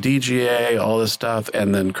 okay, I'm in the DGA, all this stuff,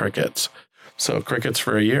 and then crickets. So crickets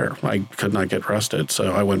for a year. I could not get rested,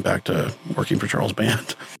 so I went back to working for Charles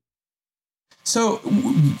Band. So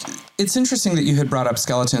it's interesting that you had brought up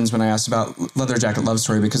Skeletons when I asked about Leather Jacket Love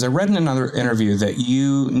Story, because I read in another interview that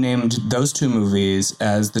you named those two movies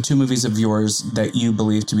as the two movies of yours that you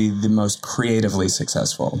believe to be the most creatively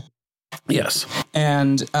successful. Yes.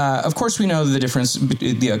 And of course, we know the difference.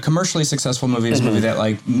 The commercially successful movie is a movie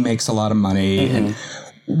that makes a lot of money. And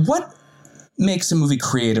what makes a movie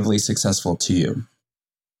creatively successful to you?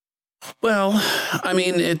 Well, I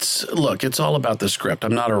mean, it's all about the script.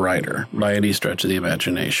 I'm not a writer by any stretch of the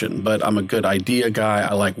imagination, but I'm a good idea guy.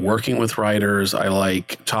 I like working with writers. I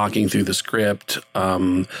like talking through the script.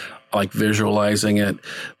 I like visualizing it,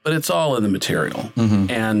 but it's all in the material.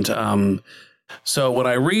 And so when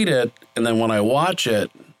I read it and then when I watch it,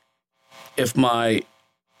 if my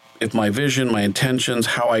vision, my intentions,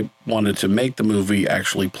 how I wanted to make the movie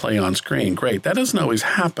actually play on screen, great. That doesn't always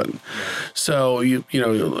happen. So, it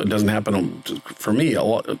doesn't happen for me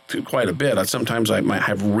quite a bit. Sometimes I might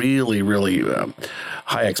have really, really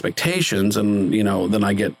high expectations and, then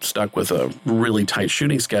I get stuck with a really tight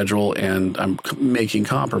shooting schedule and I'm making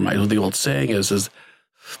compromise. The old saying is,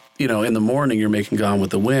 in the morning you're making Gone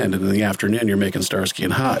with the Wind, and in the afternoon you're making Starsky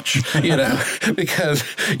and Hutch, because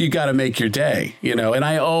you got to make your day, And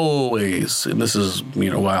I always, and this is,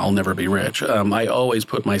 why I'll never be rich. I always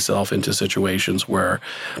put myself into situations where,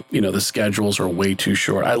 the schedules are way too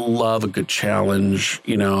short. I love a good challenge,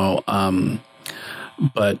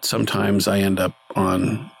 but sometimes I end up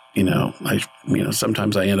on,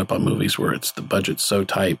 sometimes I end up on movies where it's the budget's so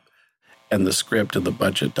tight and the script and the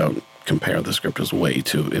budget don't compare. The script is way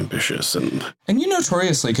too ambitious. And you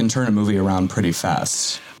notoriously can turn a movie around pretty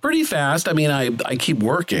fast. I mean, I keep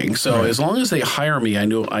working. So as long as they hire me, I'm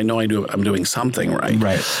doing something right.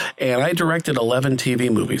 Right. And I directed 11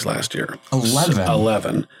 TV movies last year.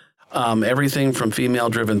 11. Everything from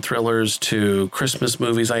female-driven thrillers to Christmas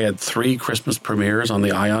movies. I had 3 Christmas premieres on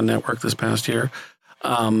the ION network this past year.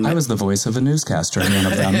 I was the voice of a newscaster in one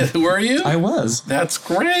of them. Were you? I was. That's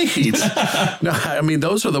great. No, I mean,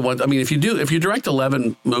 those are the ones. I mean, if you direct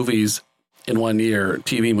 11 movies in 1 year,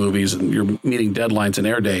 TV movies, and you're meeting deadlines and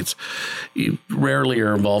air dates, you rarely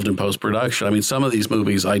are involved in post-production. I mean, some of these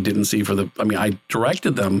movies I didn't see I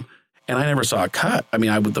directed them and I never saw a cut. I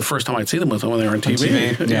mean, the first time I'd see them was when they were on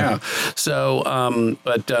TV. Yeah. So,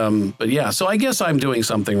 but yeah. So I guess I'm doing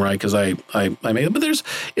something right because I made it. But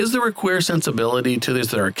is there a queer sensibility to this?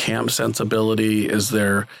 Is there a camp sensibility? Is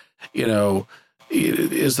there,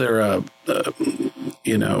 is there a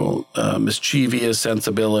mischievous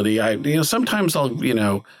sensibility? Sometimes I'll,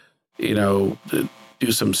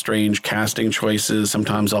 do some strange casting choices.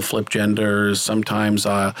 Sometimes I'll flip genders. Sometimes,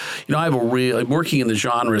 I'm working in the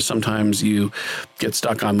genre. Sometimes you get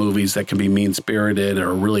stuck on movies that can be mean-spirited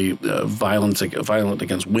or really violent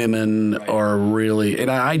against women, or really, and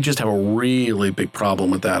I just have a really big problem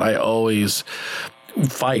with that. I always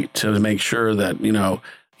fight to make sure that,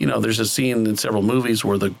 there's a scene in several movies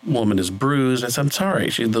where the woman is bruised. I'm sorry,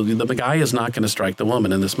 the guy is not going to strike the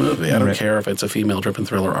woman in this movie. I don't care if it's a female-driven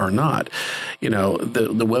thriller or not.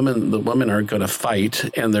 The women are going to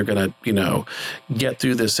fight and they're going to, get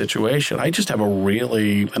through this situation. I just have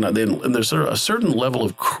and there's a certain level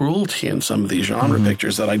of cruelty in some of these genre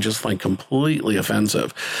pictures that I just find completely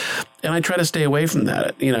offensive, and I try to stay away from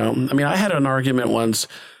that. I had an argument once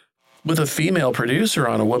with a female producer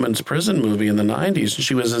on a women's prison movie in the 90s, and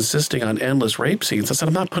she was insisting on endless rape scenes. I said,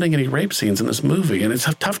 I'm not putting any rape scenes in this movie. And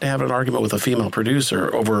it's tough to have an argument with a female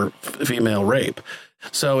producer over female rape.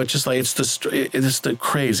 So it's just it's the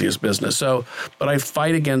craziest business. So, but I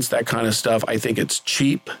fight against that kind of stuff. I think it's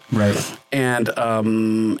cheap. Right. And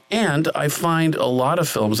I find a lot of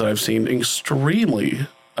films that I've seen extremely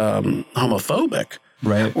homophobic.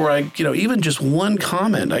 Right. Where even just one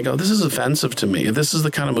comment, I go, this is offensive to me. If this is the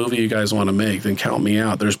kind of movie you guys want to make, then count me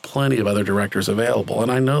out. There's plenty of other directors available,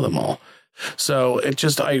 and I know them all. So it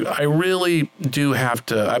just, I really do have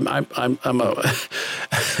to, I'm a,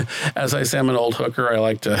 as I say, I'm an old hooker. I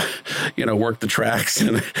like to, work the tracks,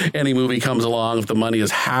 and any movie comes along, if the money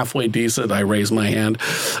is halfway decent, I raise my hand.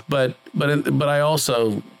 But I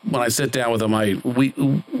also, when I sit down with them,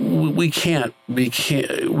 we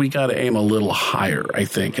got to aim a little higher, I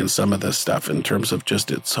think, in some of this stuff in terms of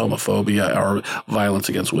just its homophobia or violence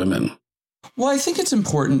against women. Well, I think it's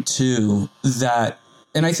important too that,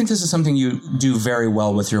 and I think this is something you do very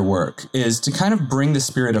well with your work, is to kind of bring the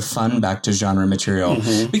spirit of fun back to genre material.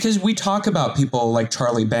 Mm-hmm. Because we talk about people like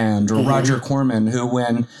Charlie Band or mm-hmm. Roger Corman, who,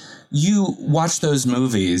 when you watch those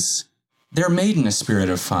movies, they're made in a spirit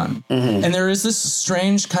of fun. Mm-hmm. And there is this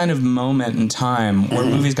strange kind of moment in time where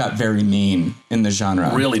mm-hmm. movies got very mean in the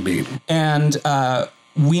genre. Really mean. And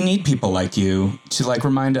we need people like you to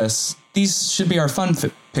remind us these should be our fun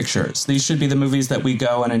pictures. These should be the movies that we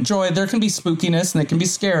go and enjoy. There can be spookiness and it can be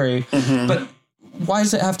scary, mm-hmm. but why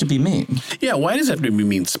does it have to be mean? Yeah, why does it have to be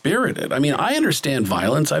mean-spirited? I mean, I understand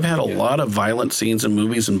violence. I've had a lot of violent scenes in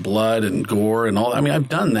movies and blood and gore and all. I mean, I've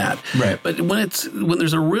done that. Right. But when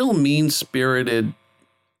there's a real mean-spirited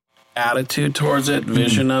attitude towards it,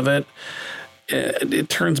 vision mm-hmm. of it, it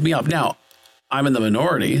turns me off. Now, I'm in the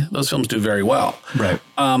minority. Those films do very well. Right.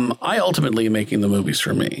 I ultimately am making the movies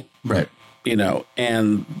for me. Right.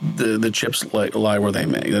 And the chips lie where they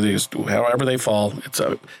may. They just, however they fall,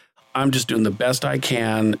 I'm just doing the best I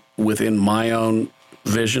can within my own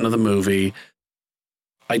vision of the movie.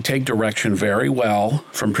 I take direction very well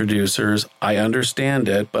from producers. I understand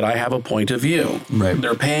it, but I have a point of view. Right.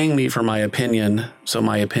 They're paying me for my opinion, so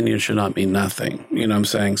my opinion should not mean nothing. You know what I'm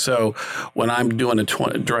saying? So when I'm doing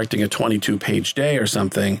directing a 22-page day or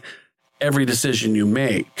something, every decision you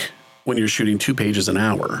make when you're shooting 2 pages an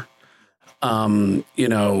hour,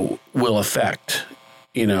 will affect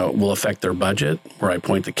their budget, where I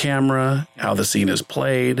point the camera, how the scene is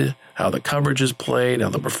played, how the coverage is played, how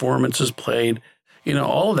the performance is played.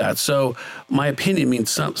 All of that. So my opinion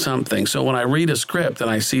means something. So when I read a script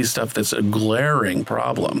and I see stuff that's a glaring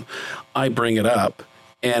problem, I bring it up.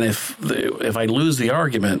 And if I lose the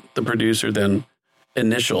argument, the producer then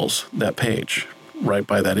initials that page right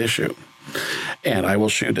by that issue, and I will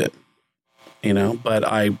shoot it. But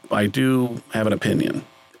I do have an opinion,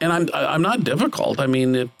 and I'm not difficult. I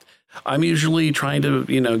mean, I'm usually trying to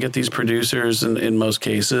get these producers in most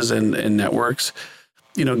cases and networks.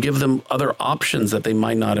 Give them other options that they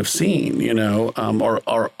might not have seen,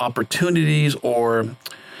 or opportunities, or,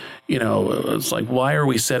 it's like, why are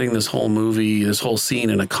we setting this whole movie, this whole scene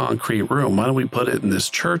in a concrete room? Why don't we put it in this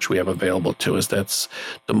church we have available to us that's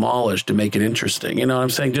demolished to make it interesting? You know what I'm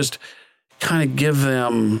saying? Just kind of give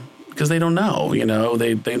them, because they don't know, they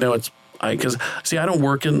know I don't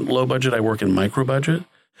work in low budget. I work in micro budget.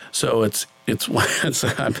 So it's one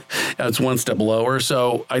step lower.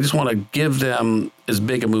 So I just want to give them as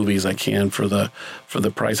big a movie as I can for the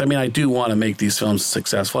price. I mean, I do want to make these films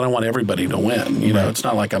successful. I want everybody to win. It's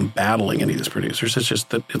not like I'm battling any of these producers. It's just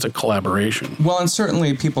that it's a collaboration. Well, and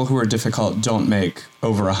certainly people who are difficult don't make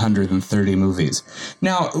over 130 movies.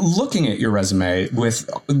 Now, looking at your resume with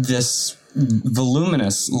this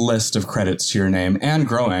voluminous list of credits to your name and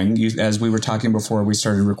growing, as we were talking before we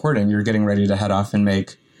started recording, you're getting ready to head off and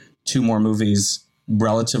make 2 more movies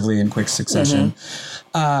relatively in quick succession.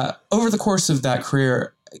 Mm-hmm. Over the course of that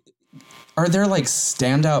career, are there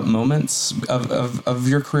standout moments of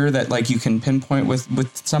your career that you can pinpoint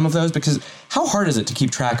with some of those? Because how hard is it to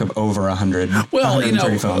keep track of over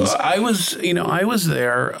 130 films? I was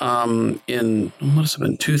there in, what must have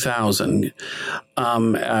been 2000.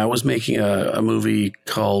 I was making a movie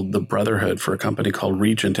called The Brotherhood for a company called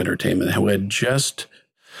Regent Entertainment, who had just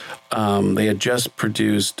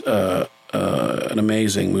produced an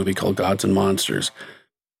amazing movie called Gods and Monsters.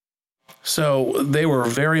 So they were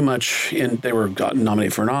very much they were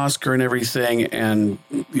nominated for an Oscar and everything. And,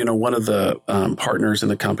 one of the partners in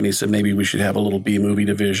the company said maybe we should have a little B movie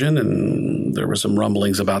division. And there were some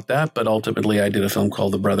rumblings about that. But ultimately, I did a film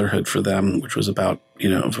called The Brotherhood for them, which was about,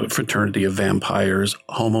 a fraternity of vampires,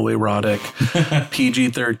 homoerotic,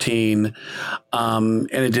 PG-13. And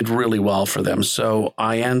it did really well for them. So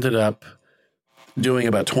I ended up doing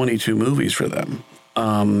about 22 movies for them.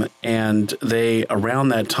 And they, around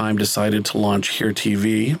that time, decided to launch Here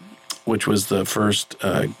TV, which was the first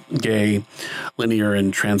gay, linear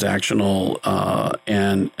and transactional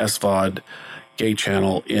and SVOD gay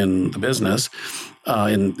channel in the business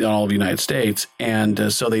in all of the United States.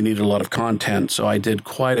 And so they needed a lot of content. So I did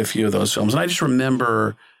quite a few of those films. And I just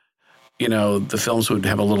remember, the films would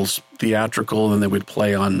have a little theatrical and they would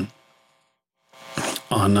play on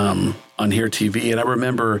Here TV. And I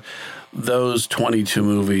remember those 22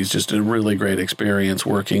 movies, just a really great experience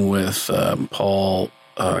working with Paul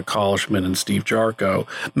Kolschman and Steve Jarko,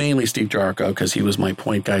 mainly Steve Jarko, because he was my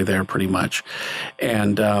point guy there pretty much.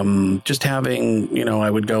 And just having, I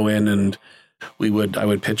would go in and I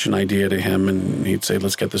would pitch an idea to him, and he'd say,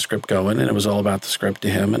 let's get the script going. And it was all about the script to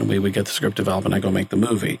him, and we would get the script developed, and I'd go make the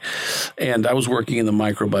movie. And I was working in the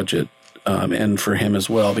micro budget end for him as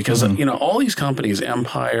well, because, all these companies,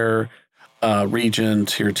 Empire,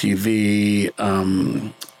 Regent, Here TV,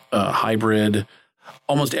 Hybrid,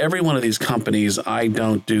 almost every one of these companies, I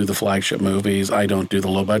don't do the flagship movies. I don't do the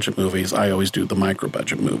low budget movies. I always do the micro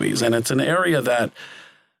budget movies. And it's an area that,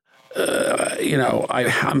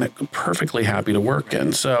 I'm perfectly happy to work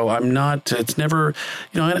in. So I'm not, it's never,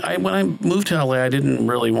 when I moved to LA, I didn't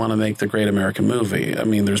really want to make the great American movie. I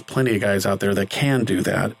mean, there's plenty of guys out there that can do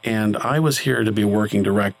that. And I was here to be a working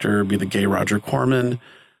director, be the gay Roger Corman,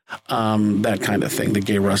 that kind of thing, the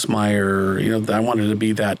gay Russ Meyer. I wanted to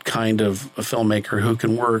be that kind of a filmmaker who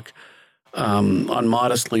can work on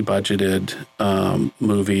modestly budgeted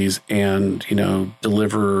movies and,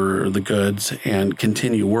 deliver the goods and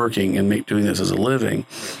continue working and doing this as a living.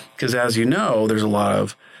 Because as you know, there's a lot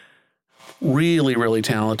of really, really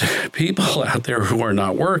talented people out there who are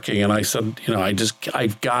not working. And I said,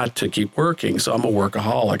 I've got to keep working. So I'm a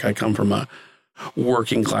workaholic. I come from a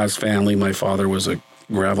working class family. My father was a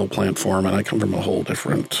gravel plant foreman. I come from a whole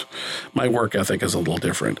different, my work ethic is a little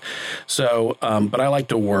different. So, but I like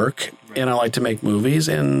to work and I like to make movies.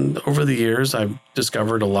 And over the years, I've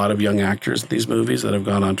discovered a lot of young actors in these movies that have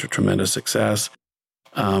gone on to tremendous success.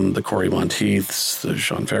 The Corey Monteiths, the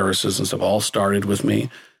Sean Ferrises and stuff all started with me.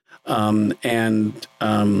 But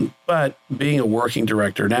being a working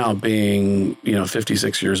director now, being,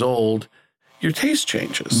 56 years old, your taste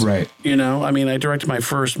changes. Right. I directed my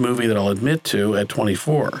first movie that I'll admit to at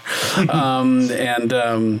 24.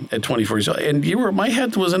 At 24 years old. And my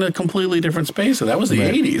head was in a completely different space. And that was the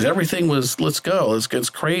 80s. Everything was, let's go.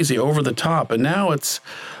 It's crazy, over the top. And now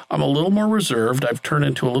I'm a little more reserved. I've turned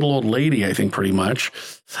into a little old lady, I think, pretty much.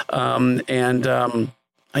 I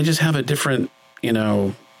just have a different,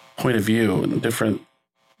 point of view and different,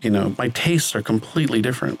 my tastes are completely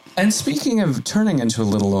different. And speaking of turning into a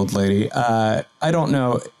little old lady, I don't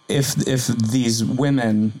know if these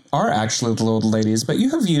women are actually little old ladies, but you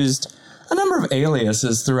have used a number of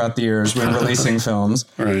aliases throughout the years when releasing films.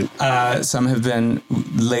 Right. Some have been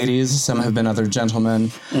ladies, some have been other gentlemen.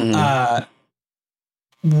 Mm-hmm.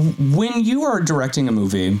 When you are directing a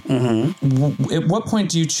movie, at what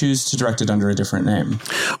point do you choose to direct it under a different name?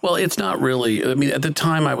 Well, it's not really. At the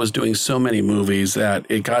time I was doing so many movies that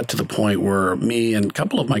it got to the point where me and a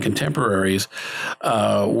couple of my contemporaries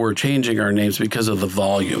were changing our names because of the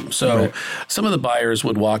volume. So some of the buyers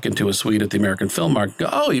would walk into a suite at the American Film Market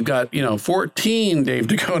and go, oh, you've got, 14 Dave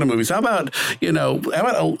Dakota movies. How about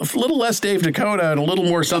a little less Dave Dakota and a little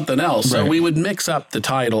more something else? So we would mix up the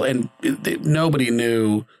title, and nobody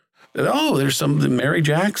knew. There's some Mary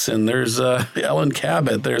Jackson, there's Ellen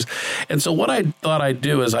Cabot, and so what I thought I'd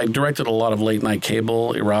do is I directed a lot of late night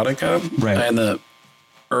cable erotica in the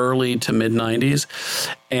early to mid 90s.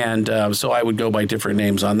 And so I would go by different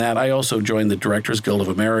names on that. I also joined the Directors Guild of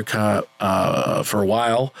America for a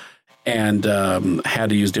while and had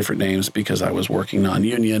to use different names because I was working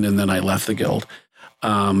non-union, and then I left the guild.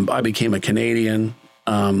 I became a Canadian.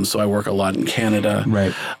 So I work a lot in Canada,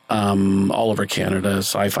 all over Canada,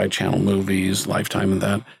 Sci-Fi Channel movies, Lifetime and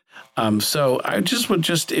that. So it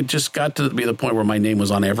just got to be the point where my name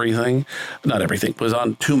was on everything, not everything, was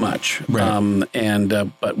on too much,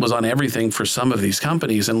 but was on everything for some of these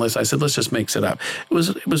companies. And I said, let's just mix it up.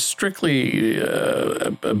 It was strictly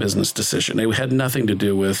a business decision. It had nothing to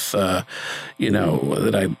do with, that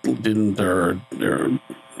I didn't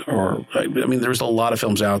there's a lot of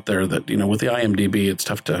films out there that, with the IMDb, it's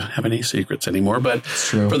tough to have any secrets anymore. But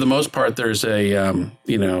for the most part, there's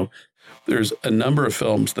there's a number of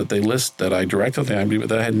films that they list that I directed on the IMDb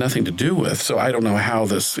that I had nothing to do with. So I don't know how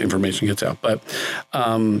this information gets out. But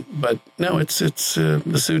no, it's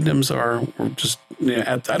the pseudonyms are just,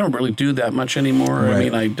 I don't really do that much anymore.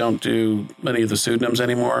 I don't do many of the pseudonyms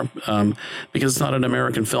anymore because it's not an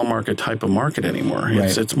American film market type of market anymore.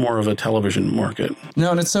 It's more of a television market.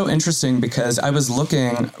 No, and it's so interesting because I was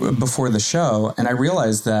looking before the show and I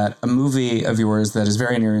realized that a movie of yours that is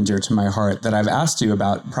very near and dear to my heart that I've asked you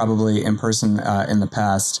about probably in person in the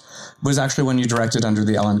past was actually one you directed under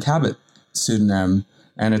the Ellen Cabot pseudonym.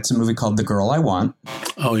 And it's a movie called The Girl I Want.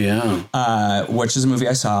 Oh, yeah. Which is a movie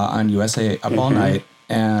I saw on USA Up All Night.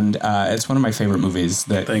 And it's one of my favorite movies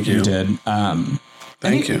that you did.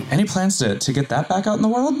 Thank you. Any plans to get that back out in the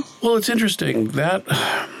world? Well, it's interesting.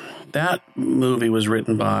 that movie was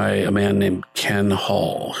written by a man named Ken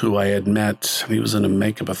Hall, who I had met. He was a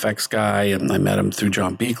makeup effects guy, and I met him through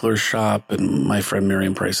John Buechler's shop and my friend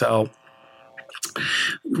Miriam Preisel.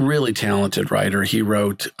 Really talented writer. He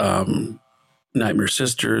wrote Nightmare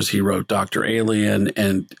Sisters. He wrote Dr. Alien,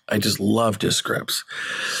 and I just loved his scripts.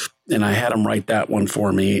 And I had him write that one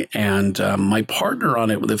for me. And my partner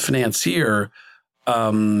on it, the financier,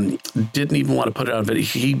 didn't even want to put it on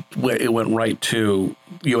video. It went right to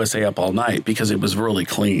USA Up All Night because it was really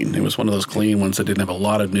clean. It was one of those clean ones that didn't have a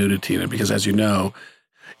lot of nudity in it because, as you know,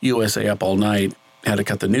 USA Up All Night had to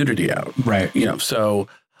cut the nudity out. Right. So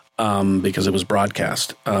because it was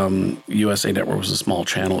broadcast. USA Network was a small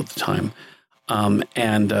channel at the time,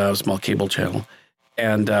 and a small cable channel.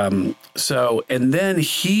 And and then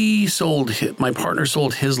my partner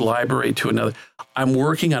sold his library to another. I'm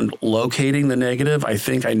working on locating the negative. I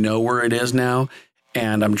think I know where it is now.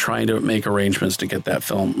 And I'm trying to make arrangements to get that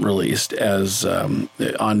film released as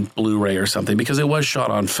on Blu-ray or something, because it was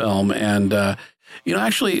shot on film. And,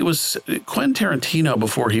 actually, it was Quentin Tarantino,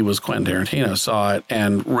 before he was Quentin Tarantino, saw it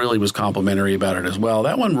and really was complimentary about it as well.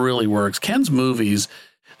 That one really works. Ken's movies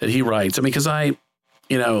that he writes, because I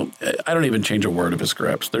don't even change a word of his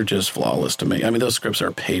scripts. They're just flawless to me. Those scripts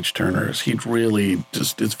are page turners. He really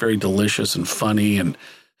it's very delicious and funny, and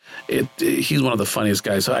he's one of the funniest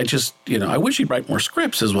guys. So I just, I wish he'd write more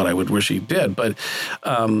scripts is what I would wish he did. But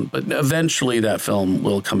eventually that film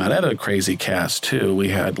will come out. It had a crazy cast too. We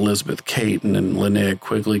had Elizabeth Caton and Linnea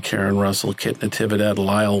Quigley, Karen Russell, Kit Natividad,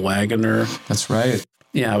 Lyle Waggoner. That's right.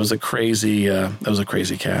 Yeah, it was a crazy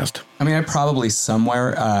cast. I probably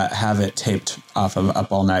somewhere have it taped off of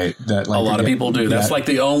Up All Night. That a lot of people do. That's like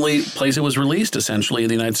the only place it was released, essentially, in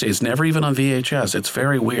the United States. Never even on VHS. It's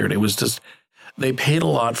very weird. It was just, they paid a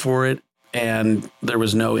lot for it, and there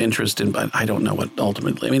was no interest in. But I don't know what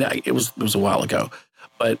ultimately. It was a while ago,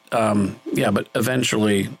 but but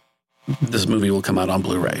eventually, this movie will come out on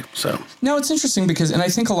Blu-ray. So no, it's interesting because, and I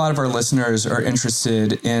think a lot of our listeners are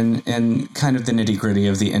interested in kind of the nitty gritty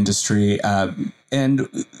of the industry. And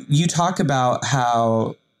you talk about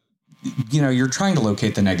how, you're trying to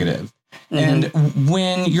locate the negative. Mm-hmm. And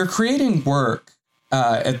when you're creating work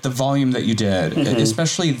at the volume that you did, mm-hmm.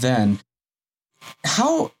 especially then,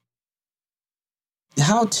 how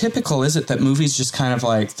typical is it that movies just kind of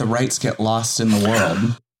like the rights get lost in the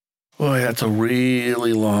world? Boy, that's a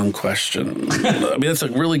really long question. That's a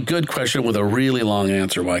really good question with a really long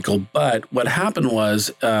answer, Michael. But what happened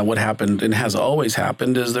and has always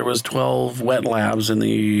happened is there was 12 wet labs in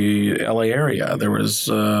the LA area. There was,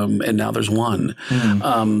 and now there's one.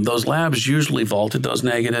 Mm. Those labs usually vaulted those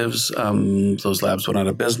negatives. Those labs went out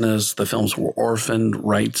of business. The films were orphaned.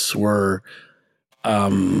 Rights were,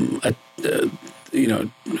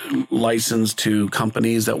 licensed to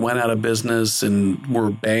companies that went out of business and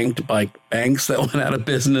were banked by banks that went out of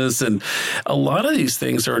business. And a lot of these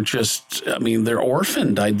things are just, they're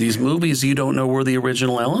orphaned. These movies, you don't know where the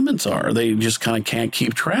original elements are. They just kind of can't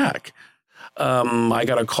keep track. I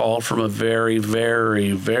got a call from a very,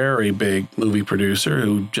 very, very big movie producer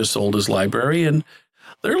who just sold his library, and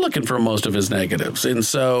they're looking for most of his negatives. And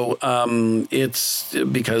so it's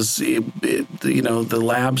because, the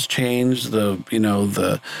labs changed,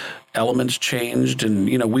 the elements changed.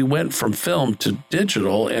 And, we went from film to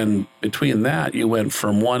digital. And between that, you went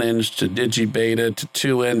from 1-inch to digibeta to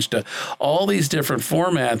 2-inch to all these different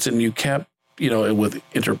formats. And you kept, with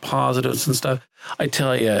interpositives and stuff. I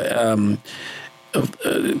tell you,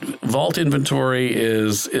 vault inventory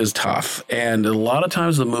is tough. And a lot of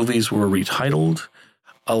times the movies were retitled.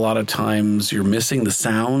 A lot of times you're missing the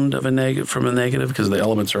sound of a negative because the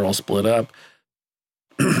elements are all split up.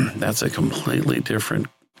 That's a completely different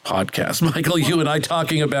podcast, Michael. You and I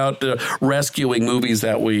talking about rescuing movies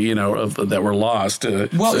that that were lost.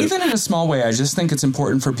 Even in a small way, I just think it's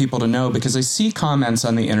important for people to know, because I see comments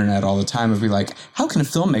on the internet all the time of like, how can a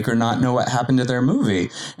filmmaker not know what happened to their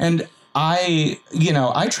movie? And I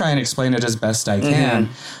try and explain it as best I can,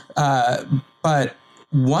 but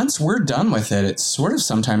once we're done with it, it's sort of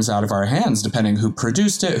sometimes out of our hands, depending who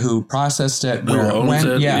produced it, who processed it, where it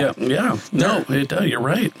went. Yeah. No, you're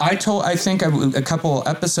right. I think a couple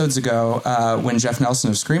episodes ago, when Jeff Nelson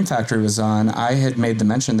of Scream Factory was on, I had made the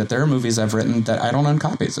mention that there are movies I've written that I don't own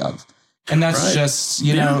copies of. And that's just,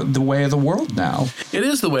 the way of the world now. It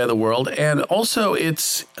is the way of the world. And also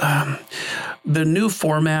it's the new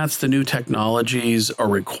formats, the new technologies are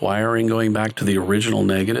requiring going back to the original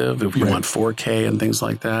negative if you want 4K and things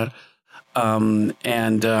like that.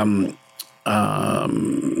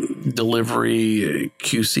 Delivery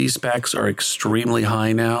QC specs are extremely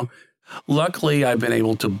high now. Luckily, I've been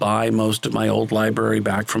able to buy most of my old library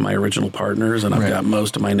back from my original partners, and I've got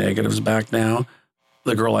most of my negatives back now.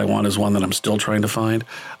 The Girl I Want is one that I'm still trying to find.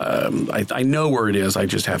 I know where it is. I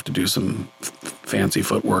just have to do some fancy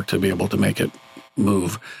footwork to be able to make it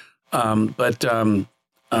move. But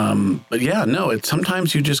yeah, no,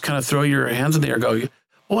 sometimes you just kind of throw your hands in the air and go,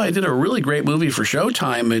 oh, I did a really great movie for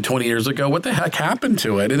Showtime 20 years ago. What the heck happened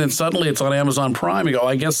to it? And then suddenly it's on Amazon Prime. You go,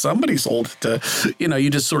 I guess somebody sold it to, you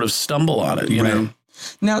just sort of stumble on it, you know?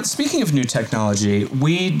 Now, speaking of new technology,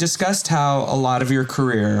 we discussed how a lot of your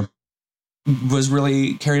career was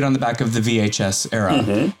really carried on the back of the VHS era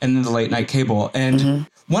and then the late night cable. And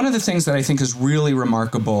one of the things that I think is really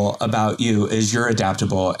remarkable about you is you're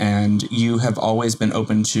adaptable and you have always been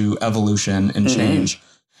open to evolution and change.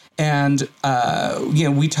 And,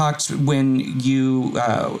 we talked when you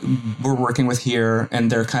were working with Here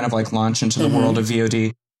and their kind of like launch into the world of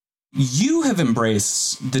VOD. You have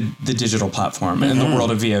embraced the digital platform and the world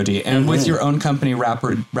of VOD. And with your own company,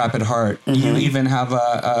 Rapid Heart, you even have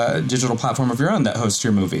a digital platform of your own that hosts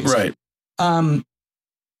your movies. Right.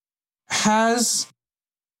 Has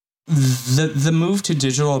the move to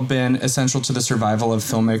digital been essential to the survival of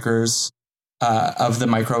filmmakers of the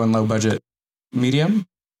micro and low budget medium?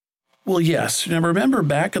 Well, yes. Now, remember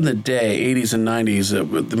back in the day, 80s and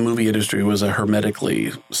 90s, the movie industry was a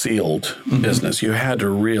hermetically sealed business. You had to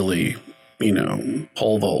really,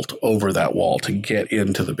 pole vault over that wall to get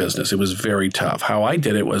into the business. It was very tough. How I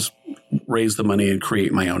did it was raise the money and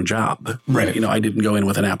create my own job. Right. I didn't go in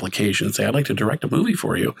with an application and say, I'd like to direct a movie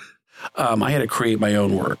for you. I had to create my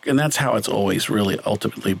own work. And that's how it's always really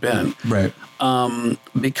ultimately been. Right.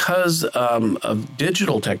 Because of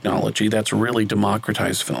digital technology, that's really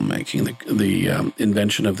democratized filmmaking. The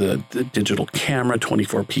invention of the digital camera,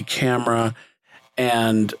 24p camera,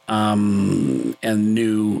 and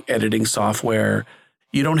new editing software.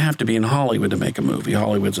 You don't have to be in Hollywood to make a movie.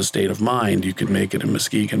 Hollywood's a state of mind. You could make it in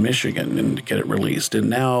Muskegon, Michigan, and get it released. And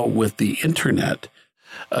now with the internet,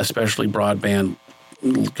 especially broadband,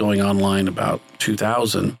 going online about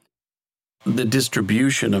 2000, the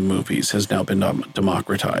distribution of movies has now been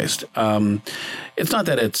democratized. It's not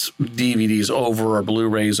that it's DVDs over or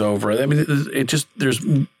Blu-rays over. I mean, there's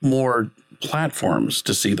more platforms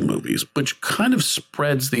to see the movies, which kind of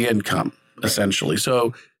spreads the income, essentially.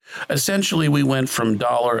 So essentially, we went from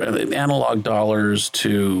analog dollars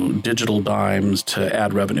to digital dimes to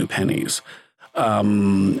ad revenue pennies.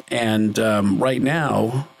 Right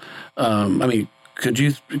now, could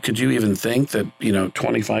you even think that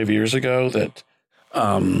 25 years ago that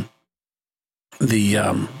the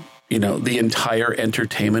entire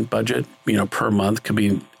entertainment budget per month could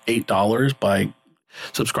be $8 by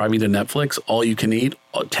subscribing to Netflix, all you can eat,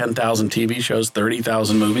 10,000 TV shows,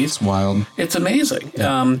 30,000 movies. It's wild. It's amazing.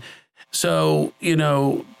 Yeah.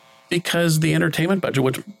 Because the entertainment budget,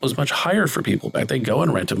 which was much higher for people back, they go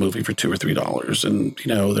and rent a movie for $2 or $3, and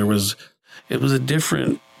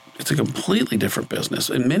it's a completely different business.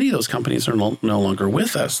 And many of those companies are no longer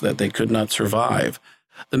with us, that they could not survive.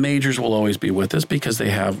 The majors will always be with us because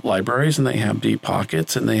they have libraries and they have deep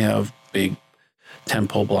pockets and they have big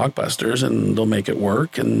tentpole blockbusters and they'll make it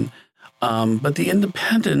work. And but the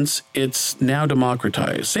independents, it's now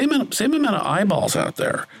democratized. Same amount of eyeballs out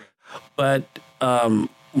there, but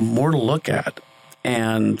more to look at,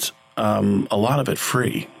 and a lot of it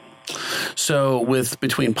free. So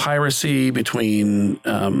between piracy,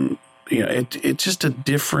 it's just a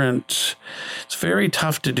different. It's very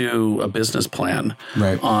tough to do a business plan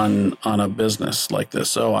on a business like this.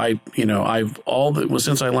 So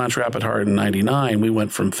since I launched Rapid Heart in '99, we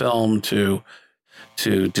went from film to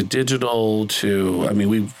digital to.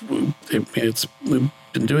 We've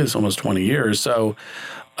been doing this almost 20 years. So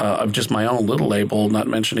of just my own little label, not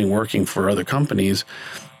mentioning working for other companies.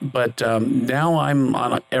 But now I'm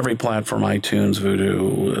on every platform, iTunes,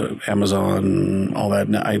 Vudu, Amazon, all that.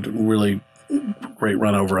 I had a really great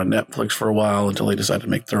run over on Netflix for a while until they decided to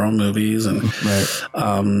make their own movies and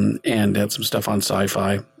had some stuff on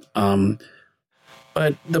Sci-Fi.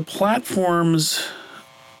 But the platforms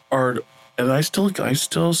are, and I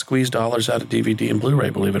still squeeze dollars out of DVD and Blu-ray,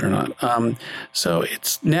 believe it or not. So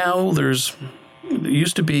it's now there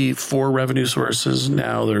used to be 4 revenue sources.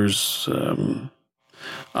 Now there's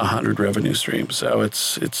 100 revenue streams. So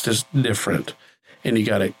it's just different. And you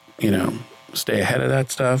got to, stay ahead of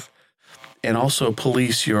that stuff and also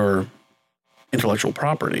police your intellectual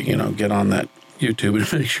property, get on that YouTube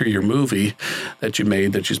and make sure your movie that you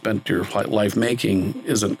made, that you spent your life making,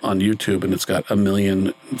 isn't on YouTube and it's got 1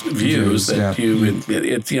 million views that you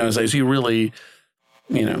really,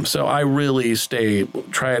 so I really try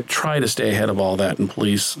to stay ahead of all that and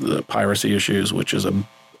police the piracy issues, which is a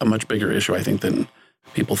a much bigger issue, I think, than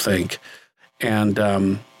people think. And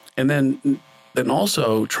then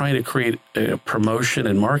also trying to create a promotion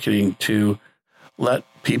and marketing to let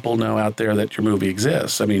people know out there that your movie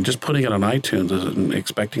exists. I mean, just putting it on iTunes and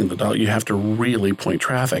expecting you have to really point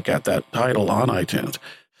traffic at that title on iTunes.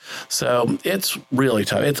 So it's really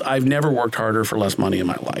tough. I've never worked harder for less money in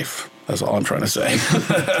my life. That's all I'm trying to say.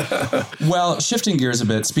 Well, shifting gears a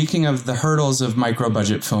bit, speaking of the hurdles of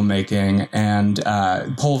micro-budget filmmaking and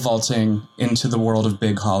pole vaulting into the world of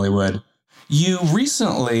big Hollywood, you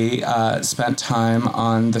recently spent time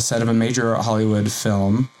on the set of a major Hollywood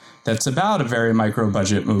film that's about a very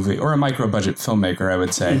micro-budget movie, or a micro-budget filmmaker, I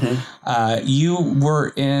would say. Mm-hmm.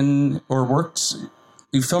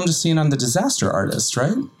 You filmed a scene on The Disaster Artist,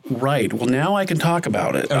 right? Right. Well, now I can talk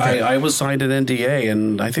about it. Okay. I was signed an NDA,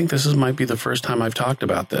 and I think this might be the first time I've talked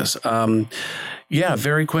about this.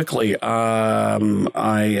 Very quickly. I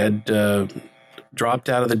had dropped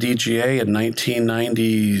out of the DGA in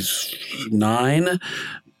 1999.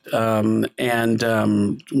 And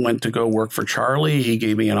went to go work for Charlie. He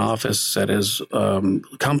gave me an office at his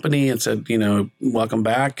company and said, welcome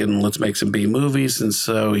back and let's make some B movies. And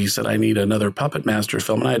so he said, I need another Puppet Master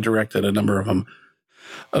film. And I had directed a number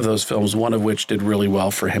of those films, one of which did really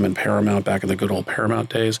well for him in Paramount back in the good old Paramount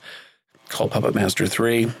days, called Puppet Master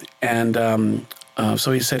 3. And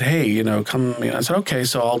so he said, hey, come. I said, okay,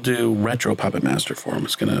 so I'll do retro Puppet Master for him.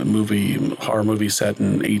 It's going to horror movie set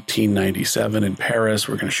in 1897 in Paris.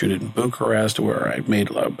 We're going to shoot it in Bucharest, where I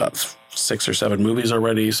made about 6 or 7 movies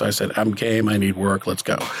already. So I said, I'm game. I need work. Let's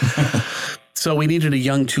go. So we needed a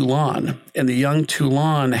young Toulon, and the young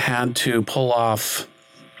Toulon had to pull off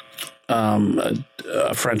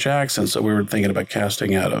a French accent. So we were thinking about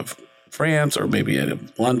casting out of France or maybe out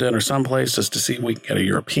of London or someplace just to see if we can get a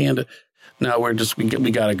European. No, we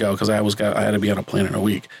got to go because I had to be on a plane in a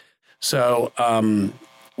week. So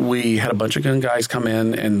we had a bunch of young guys come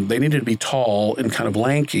in, and they needed to be tall and kind of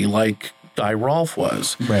lanky like Guy Rolfe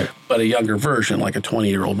was, right? But a younger version, like a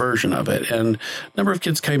 20-year-old version of it. And a number of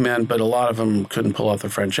kids came in, but a lot of them couldn't pull off the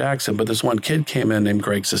French accent. But this one kid came in named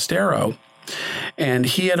Greg Sestero, and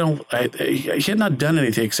he had not done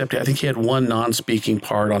anything except I think he had one non-speaking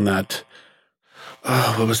part on that.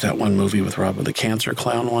 Oh, what was that one movie with Rob, the cancer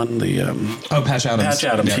clown one? Patch Adams. Patch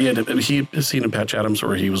Adams. Yeah. He had seen a Patch Adams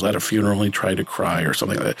where he was at a funeral and he tried to cry or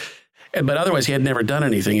something like that. But otherwise, he had never done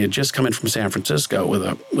anything. He had just come in from San Francisco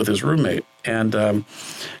with his roommate, and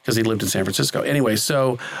because he lived in San Francisco. Anyway,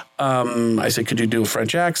 so I said, could you do a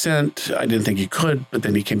French accent? I didn't think he could, but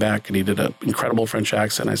then he came back and he did an incredible French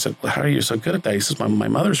accent. I said, well, how are you so good at that? He says, my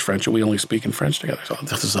mother's French and we only speak in French together. So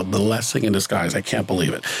this is a blessing in disguise. I can't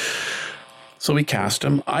believe it. So we cast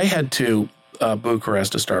him. I had to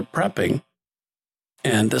Bucharest to start prepping.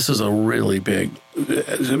 And this is a really big,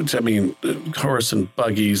 horse and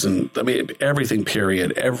buggies and everything,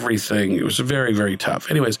 period. Everything. It was very, very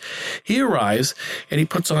tough. Anyways, he arrives and he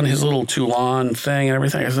puts on his little Toulon thing and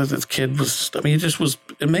everything. I said, this kid was, he just was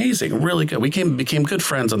amazing, really good. We became good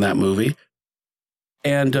friends on that movie.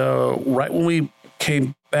 And right when we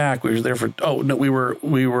came back, we were there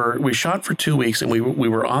we shot for 2 weeks and we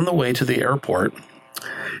were on the way to the airport,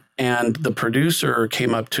 and the producer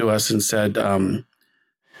came up to us and said,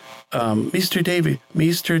 Mr.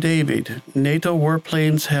 David, NATO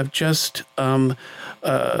warplanes have just bombed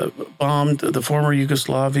the former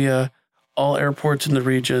Yugoslavia. All airports in the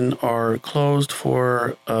region are closed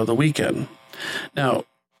for the weekend. Now,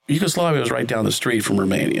 Yugoslavia was right down the street from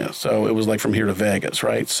Romania, so it was like from here to Vegas,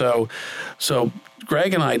 right? So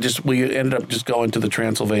Greg and I we ended up just going to the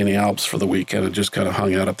Transylvania Alps for the weekend and just kind of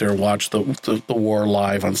hung out up there and watched the war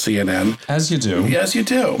live on CNN. As you do. Yes, you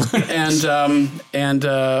do. and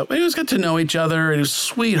we just got to know each other. He was a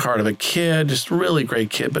sweetheart of a kid, just a really great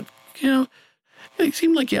kid. But, it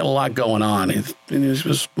seemed like he had a lot going on. He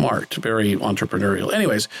was smart, very entrepreneurial.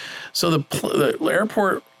 Anyways, so the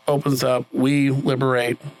airport opens up. We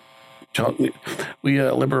liberate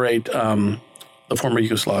the former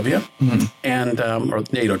Yugoslavia, mm-hmm. and or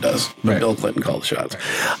NATO does. Right. Bill Clinton called the shots.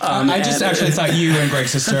 I just actually thought you and Greg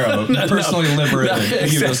Sestero personally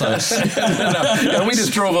liberated Yugoslavia. No, we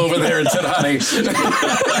just drove over there and said, honey,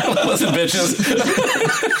 listen, bitches.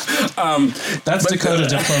 That's Dakota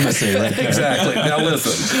diplomacy right there. Exactly. Now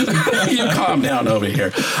listen, you calm down over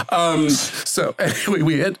here. So anyway,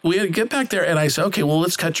 we had to get back there, and I said, okay, well,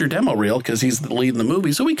 let's cut your demo reel because he's the lead in the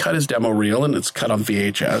movie. So we cut his demo reel, and it's cut on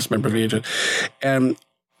VHS. Remember VHS? And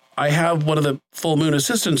I have one of the Full Moon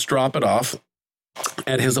assistants drop it off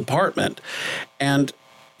at his apartment. And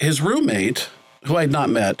his roommate, who I had not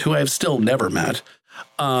met, who I have still never met,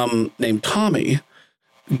 named Tommy,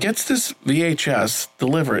 gets this VHS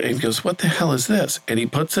delivered and goes, "What the hell is this?" And he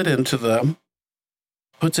puts it into the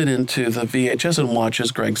VHS and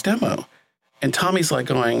watches Greg's demo. And Tommy's like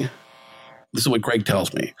going, this is what Greg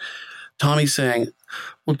tells me. Tommy's saying,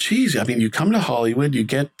 well, geez, I mean, you come to Hollywood, you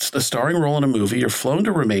get a starring role in a movie, you're flown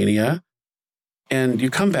to Romania, and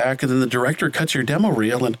you come back, and then the director cuts your demo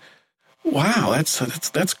reel, and wow,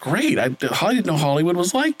 that's great. I didn't know Hollywood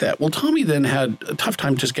was like that. Well, Tommy then had a tough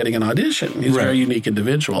time just getting an audition. He's a very unique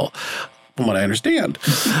individual, from what I understand.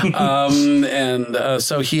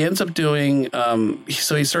 So he ends up doing,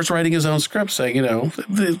 so he starts writing his own script saying, you know,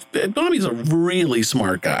 Tommy's a really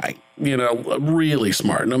smart guy, you know, really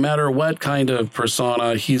smart. No matter what kind of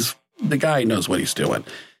persona, the guy knows what he's doing.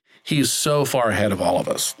 He's so far ahead of all of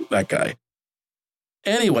us, that guy.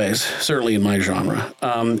 Anyways, certainly in my genre.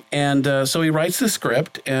 So he writes the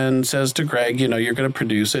script and says to Greg, you know, you're going to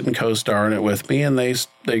produce it and co-star in it with me. And they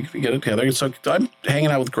get it together. And so I'm hanging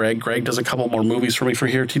out with Greg. Greg does a couple more movies for me for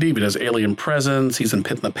Here TV. He does Alien Presence. He's in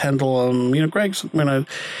Pit and the Pendulum. You know, Greg's, and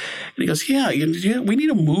he goes, yeah, we need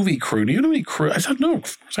a movie crew. Do you know any crew? I said, no, of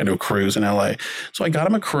course I know crews in LA. So I got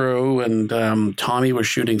him a crew, and Tommy was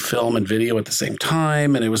shooting film and video at the same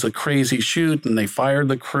time. And it was a crazy shoot, and they fired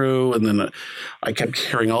the crew. And then I kept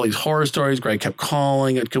hearing all these horror stories. Greg kept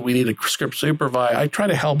calling. We need a script supervisor. I tried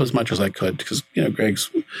to help as much as I could because, you know, Greg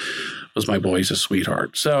was my boy. He's a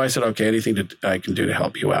sweetheart. So I said, okay, anything I can do to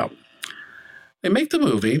help you out. They make the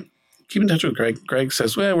movie. Keep in touch with Greg. Greg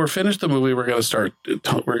says, well, we're finished the movie. We're going to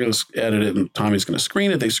edit it, and Tommy's going to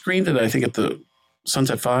screen it. They screened it, I think, at the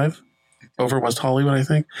Sunset 5 over West Hollywood, I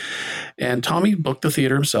think. And Tommy booked the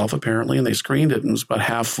theater himself, apparently, and they screened it, and it was about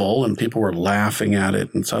half full, and people were laughing at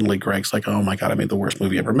it. And suddenly Greg's like, oh, my God, I made the worst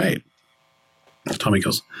movie ever made. And Tommy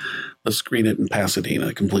goes, let's screen it in Pasadena,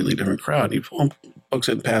 a completely different crowd. He books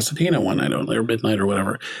it in Pasadena one night or midnight or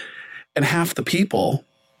whatever. And half the people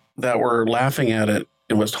that were laughing at it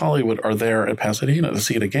in West Hollywood are there at Pasadena to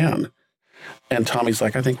see it again. And Tommy's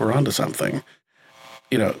like, I think we're onto something.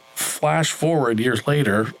 You know, flash forward years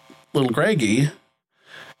later, little Greggy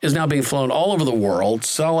is now being flown all over the world,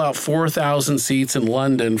 sell out 4,000 seats in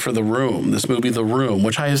London for The Room, this movie, The Room,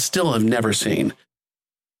 which I still have never seen.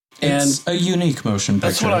 It's a unique motion picture.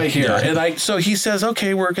 That's what I hear. Yeah. And so he says,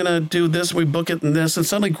 okay, we're going to do this. We book it in this. And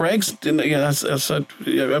suddenly Greg's, I said,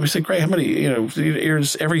 Greg, how many,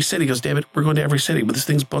 every city. He goes, David, we're going to every city, but this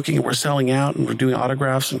thing's booking and we're selling out and we're doing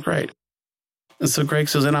autographs and great. And so Greg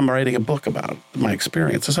says, and I'm writing a book about my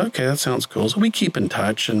experience. I said, okay, that sounds cool. So we keep in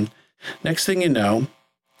touch. And next thing you know,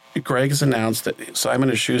 Greg has announced that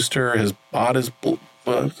Simon & Schuster has bought his book,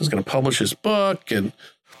 is going to publish his book and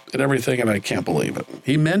everything, and I can't believe it.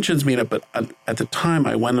 He mentions me, but at the time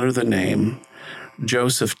I went under the name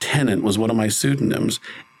Joseph Tennant was one of my pseudonyms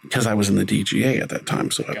because I was in the DGA at that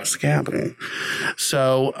time, so I was scabbing.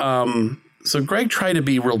 So Greg tried to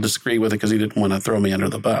be real discreet with it because he didn't want to throw me under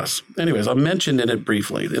the bus. Anyways, I mentioned it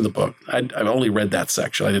briefly in the book. I've only read that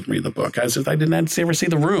section. I didn't read the book. I said I didn't ever see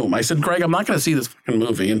The Room. I said, Greg, I'm not going to see this fucking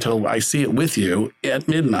movie until I see it with you at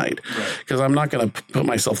midnight because I'm not going to put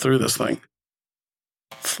myself through this thing.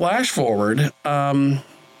 Flash forward,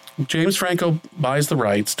 James Franco buys the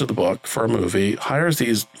rights to the book for a movie, hires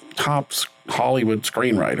these top Hollywood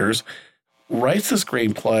screenwriters, writes the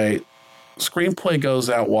screenplay. Screenplay goes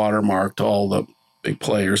out watermarked to all the big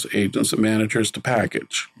players, agents, and managers to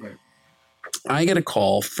package. Right. I get a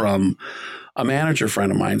call from a manager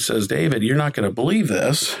friend of mine, says, David, you're not going to believe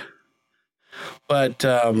this, but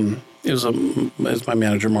it was my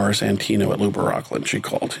manager, Mara Santino at Luber Rockland, she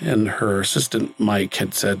called. And her assistant, Mike,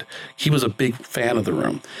 had said he was a big fan of The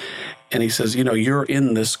Room. And he says, you're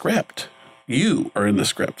in this script. You are in the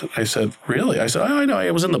script. I said, really? I said, I know.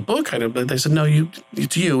 I was in the book. They said, no,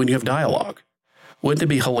 it's you and you have dialogue. Wouldn't it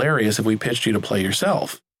be hilarious if we pitched you to play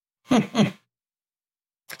yourself?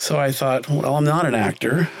 So I thought, well, I'm not an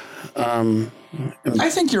actor. I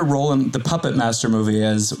think your role in the Puppet Master movie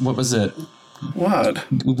is, what was it? What?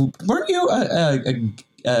 Weren't you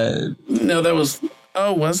No, that was...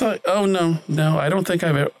 Oh, was I? Oh, no, I don't think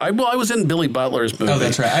I've ever... I was in Billy Butler's movie. Oh,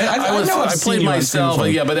 that's right. I played myself.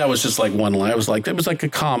 Yeah, but that was just like one line. It was like a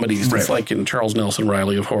comedy. Right. It's like in Charles Nelson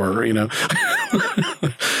Riley of horror,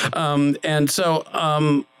 And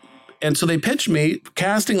so they pitched me.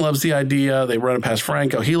 Casting loves the idea. They run it past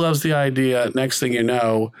Franco. He loves the idea. Next thing you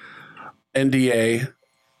know, NDA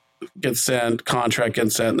gets sent, contract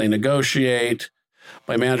gets sent, and they negotiate.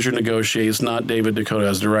 My manager negotiates, not David Dakota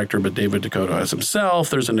as director, but David Dakota as himself.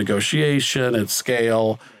 There's a negotiation at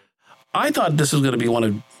scale. I thought this was going to be one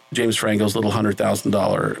of James Franco's little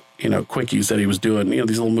 $100,000, quickies that he was doing,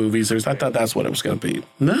 these little movies. I thought that's what it was going to be.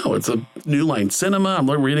 No, it's a New Line Cinema. I'm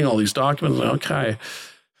reading all these documents. Okay.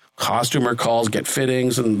 costumer calls, get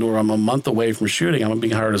fittings, and I'm a month away from shooting. I'm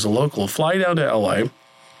being hired as a local. Fly down to LA.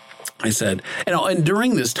 I said, and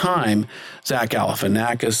during this time, Zach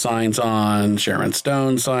Galifianakis signs on, Sharon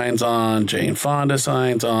Stone signs on, Jane Fonda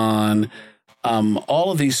signs on,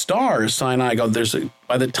 all of these stars sign on. I go,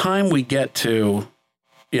 by the time we get to,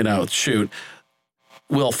 shoot,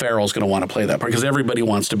 Will Ferrell's going to want to play that part because everybody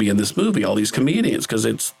wants to be in this movie, all these comedians, because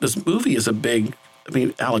this movie is a big,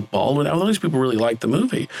 Alec Baldwin, all these people really like the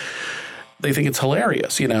movie. They think it's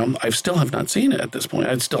hilarious, I still have not seen it at this point.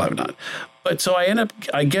 I still have not. But so I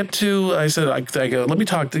go, let me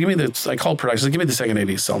talk, give me this. I called production, I said, give me the second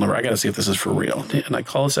AD cell number. I got to see if this is for real. And I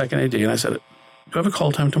called the second AD and I said, do you have a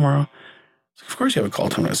call time tomorrow? Said, of course you have a call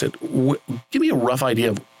time. And I said, give me a rough idea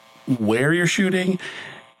of where you're shooting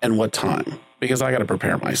and what time, because I got to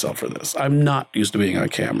prepare myself for this. I'm not used to being on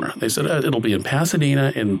camera. They said, it'll be in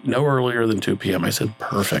Pasadena and no earlier than 2 p.m. I said,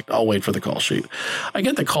 perfect. I'll wait for the call sheet. I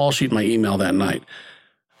get the call sheet in my email that night.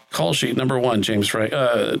 Call sheet, number 1,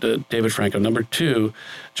 David Franco. Number 2,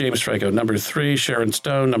 James Franco. Number 3, Sharon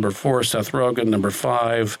Stone. Number 4, Seth Rogen. Number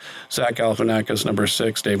 5, Zach Galifianakis. Number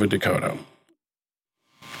 6, David Duchovny.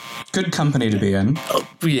 Good company to be in.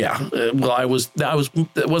 Yeah. Well, I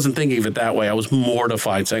wasn't thinking of it that way. I was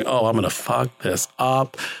mortified, saying, "Oh, I'm going to fuck this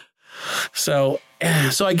up." So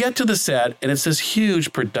I get to the set, and it's this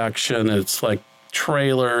huge production. It's like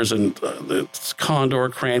trailers and it's Condor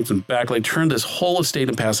cranes and backlight. Turned this whole estate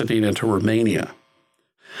in Pasadena into Romania.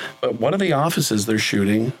 But one of the offices they're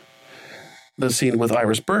shooting the scene with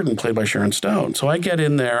Iris Burton, played by Sharon Stone. So I get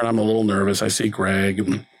in there, and I'm a little nervous. I see Greg,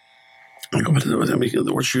 and I go,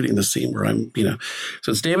 we're shooting the scene where I'm,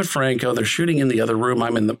 so it's David Franco. They're shooting in the other room.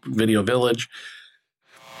 I'm in the video village.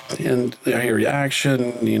 And I hear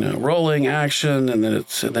action, rolling action, and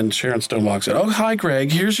then Sharon Stone walks in. Oh, hi,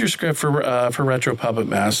 Greg. Here's your script for Retro Puppet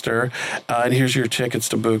Master, and here's your tickets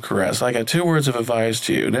to Bucharest. I got 2 words of advice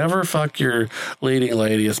to you: never fuck your leading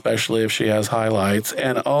lady, especially if she has highlights,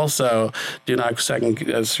 and also do not second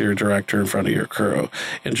guess your director in front of your crew.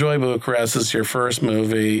 Enjoy Bucharest. This is your first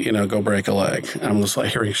movie. Go break a leg. I'm just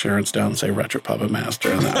like hearing Sharon Stone say Retro Puppet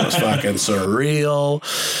Master, and that was fucking surreal.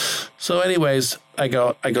 So, anyways, I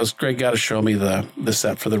go, Greg, got to show me the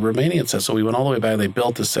set for the Romanian set. So we went all the way back. They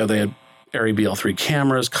built the set. They had Arri BL3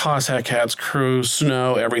 cameras, Cossack hats, crew,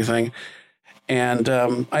 snow, everything. And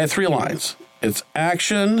I had 3 lines. It's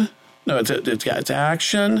action. No, it's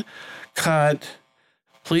action, cut,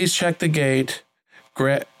 please check the gate.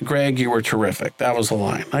 Greg, you were terrific. That was the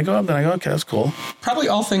line. I go up and I go, okay, that's cool. Probably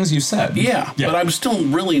all things you said. Yeah. But I'm still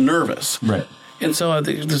really nervous. Right. And so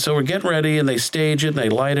we're getting ready, and they stage it, and they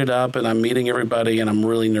light it up, and I'm meeting everybody, and I'm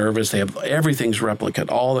really nervous. Everything's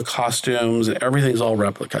replica. All the costumes, everything's all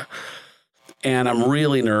replica. And I'm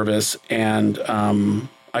really nervous, and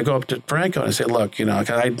I go up to Franco, and I say, look, because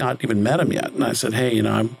I'd not even met him yet. And I said, hey,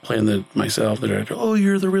 I'm playing myself, the director. Oh,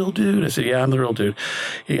 you're the real dude. I said, yeah, I'm the real dude.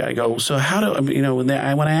 Yeah, I go, so how do, when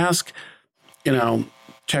I ask,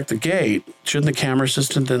 check the gate, shouldn't the camera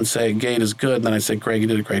assistant then say gate is good? And then I say, Greg, you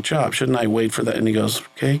did a great job. Shouldn't I wait for that? And he goes,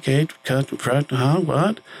 okay, gate, cut, front,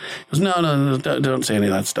 what? He goes, no, don't say any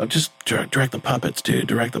of that stuff. Just direct the puppets, dude.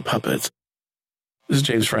 Direct the puppets. This is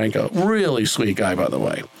James Franco. Really sweet guy, by the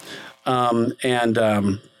way.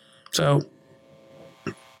 So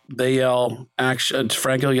they yell action.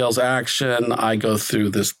 Franco yells action. I go through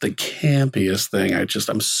the campiest thing.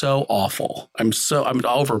 I'm so awful. I'm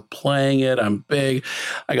overplaying it. I'm big.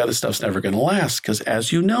 I got this stuff's never going to last because,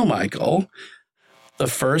 as you know, Michael, the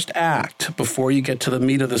first act before you get to the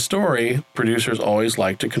meat of the story, producers always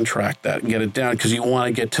like to contract that and get it down because you want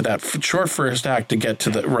to get to that short first act to get to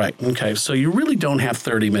the right. Okay, so you really don't have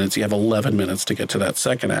 30 minutes. You have 11 minutes to get to that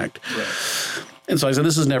second act. Right. And so I said,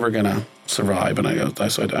 this is never going to survive. And I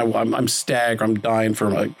said, I'm staggered. I'm dying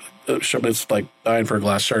for it's like dying for a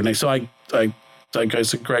glass Chardonnay. So I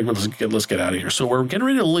said, Greg, let's get out of here. So we're getting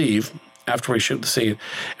ready to leave after we shoot the scene.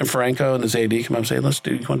 And Franco and his AD come up and say, you want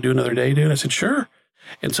to do another day, dude? I said, sure.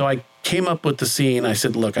 And so I came up with the scene. I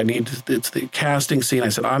said, look, it's the casting scene. I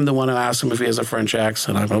said, I'm the one who asked him if he has a French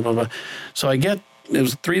accent. Blah, blah, blah. So it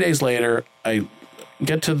was 3 days later, I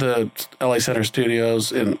get to the LA Center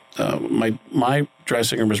Studios, and my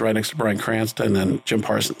dressing room was right next to Bryan Cranston and Jim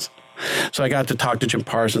Parsons. So I got to talk to Jim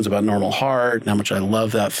Parsons about Normal Heart and how much I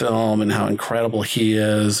love that film and how incredible he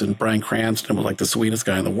is. And Bryan Cranston was like the sweetest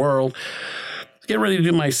guy in the world. Get ready to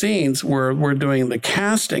do my scenes. We're doing the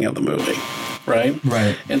casting of the movie. right?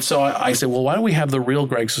 Right. And so I said, well, why don't we have the real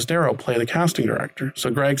Greg Sestero play the casting director?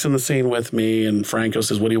 So Greg's in the scene with me, and Franco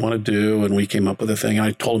says, what do you want to do? And we came up with a thing. And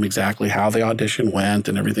I told him exactly how the audition went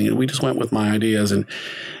and everything. And we just went with my ideas.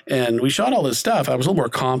 And we shot all this stuff. I was a little more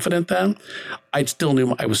confident then. I still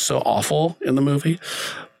knew I was so awful in the movie.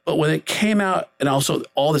 But when it came out, and also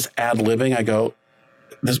all this ad-libbing, I go,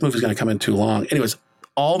 this movie's going to come in too long. Anyways,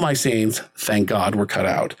 all my scenes, thank God, were cut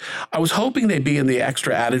out. I was hoping they'd be in the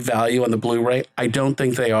extra added value on the Blu-ray. I don't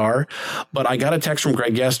think they are, but I got a text from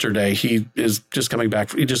Greg yesterday. He is just coming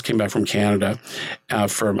back. He just came back from Canada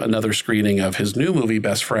from another screening of his new movie,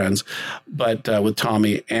 Best Friends, but with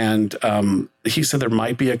Tommy. And he said there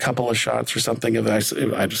might be a couple of shots or something of that.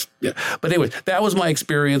 Yeah. But anyway, that was my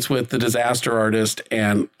experience with The Disaster Artist,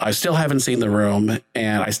 and I still haven't seen The Room,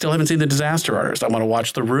 and I still haven't seen The Disaster Artist. I want to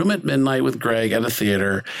watch The Room at midnight with Greg at a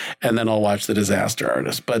theater, and then I'll watch The Disaster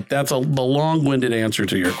Artist. But that's the long-winded answer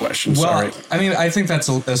to your question. Well, sorry. I mean, I think that's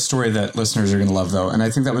a story that listeners are going to love, though, and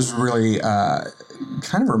I think that was really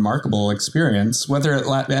kind of a remarkable experience, whether it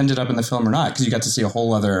ended up in the film or not, because you got to see a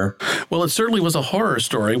whole other. Well, it certainly was a horror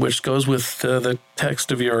story, which goes with the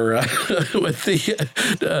text of your with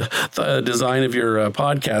the design of your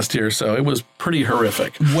podcast here. So it was pretty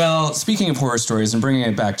horrific. Well, speaking of horror stories and bringing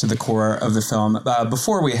it back to the core of the film,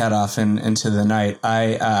 before we head off into the night,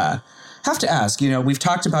 I have to ask, we've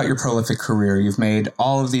talked about your prolific career. You've made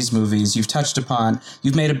all of these movies. You've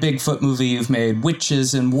made a Bigfoot movie. You've made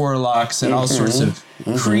witches and warlocks and all sorts of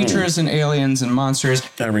creatures and aliens and monsters.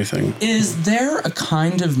 Everything. Is there a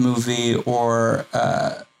kind of movie or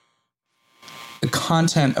the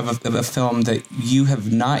content of a film that you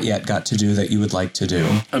have not yet got to do that you would like to do?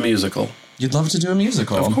 A musical. You'd love to do a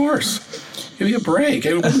musical. Of course. Give me a break.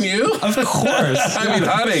 Wouldn't you? Of course. I mean,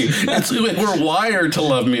 honey, we're wired to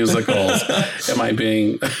love musicals. Am I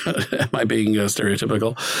being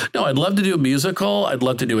stereotypical? No, I'd love to do a musical. I'd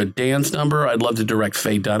love to do a dance number. I'd love to direct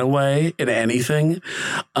Faye Dunaway in anything,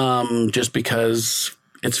 just because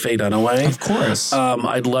it's Faye Dunaway. Of course.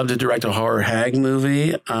 I'd love to direct a horror hag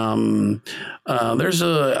movie. I'd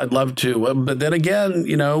love to, but then again,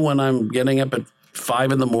 when I'm getting up at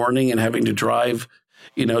 5 a.m. and having to drive,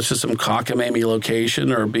 to some cockamamie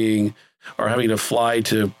location or having to fly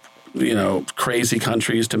to, crazy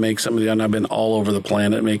countries to make some of and I've been all over the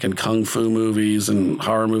planet making kung fu movies and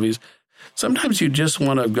horror movies. Sometimes you just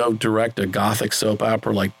want to go direct a gothic soap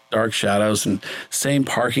opera like Dark Shadows, and same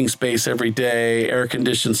parking space every day,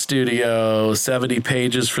 air-conditioned studio, 70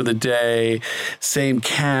 pages for the day, same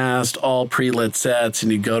cast, all pre-lit sets,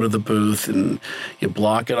 and you go to the booth and you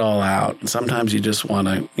block it all out. And sometimes you just want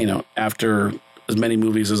to, after as many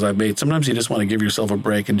movies as I've made, sometimes you just want to give yourself a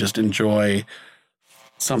break and just enjoy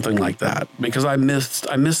something like that, because I miss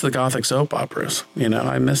the gothic soap operas.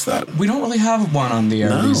 I miss that. We don't really have one on the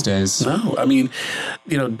air these days. No, I mean,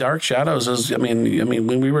 Dark Shadows is. I mean,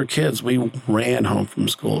 when we were kids, we ran home from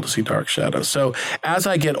school to see Dark Shadows. So as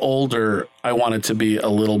I get older, I want it to be a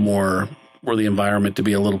little more, or the environment to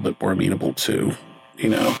be a little bit more amenable to,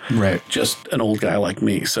 right? Just an old guy like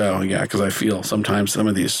me. So yeah, because I feel sometimes some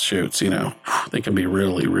of these shoots, they can be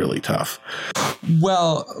really, really tough.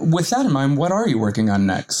 Well, with that in mind, what are you working on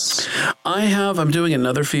next? I'm doing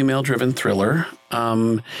another female-driven thriller.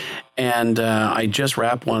 And I just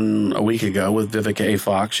wrapped one a week ago with Vivica A.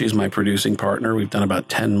 Fox. She's my producing partner. We've done about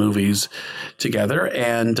 10 movies together,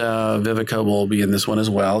 and Vivica will be in this one as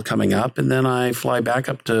well coming up. And then I fly back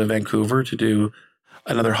up to Vancouver to do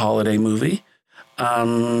another holiday movie.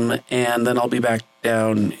 And then I'll be back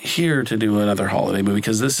down here to do another holiday movie,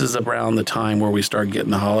 because this is around the time where we start getting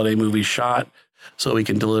the holiday movies shot, so we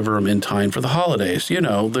can deliver them in time for the holidays.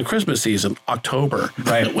 The Christmas season, October,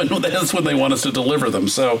 right? That's when they want us to deliver them.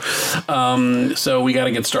 So we got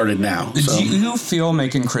to get started now. So. Do you feel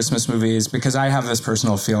making Christmas movies? Because I have this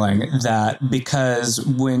personal feeling that because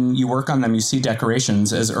when you work on them, you see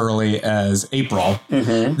decorations as early as April,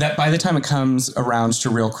 that by the time it comes around to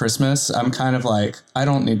real Christmas, I'm kind of like, I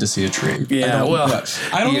don't need to see a tree. Yeah,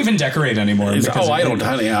 I don't even decorate anymore. I don't,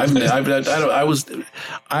 honey. I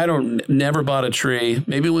don't. Never bought a tree.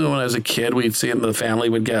 Maybe when I was a kid, we'd see it, the family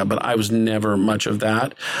would get, but I was never much of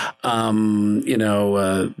that. No.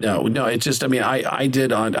 It's just, I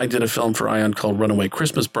did a film for Ion called Runaway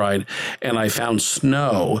Christmas Bride, and I found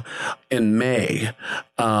snow in May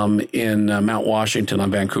in Mount Washington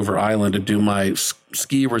on Vancouver Island to do my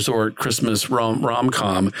ski resort Christmas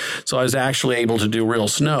rom-com. So I was actually able to do real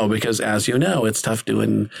snow because, as you know, it's tough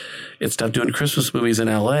doing Christmas movies in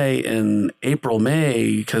LA in April,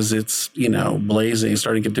 May, because it's, blazing,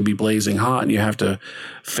 starting to get to be blazing hot, and you have to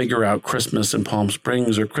figure out Christmas in Palm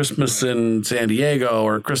Springs or Christmas in San Diego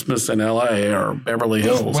or Christmas in LA or Beverly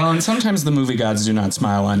Hills. Well, and sometimes the movie gods do not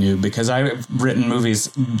smile on you, because I've written movies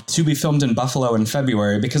to be filmed in Buffalo in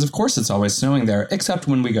February because, of course, it's always snowing there, except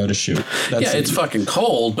when we go to shoot. It's fucking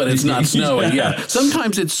cold, but it's not snowing. Yeah.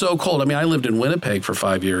 Sometimes it's so cold. I mean, I lived in Winnipeg for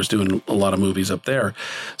 5 years doing a lot of movies up there.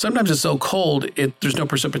 Sometimes it's so cold, there's no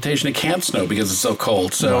precipitation. It can't snow because it's so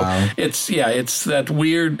cold. So wow. It's that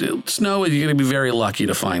weird snow. You're going to be very lucky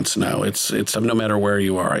to find snow. It's no matter where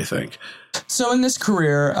you are, I think. So in this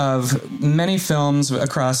career of many films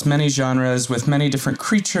across many genres with many different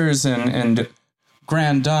creatures and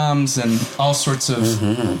grand dames and all sorts of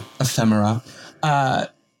ephemera,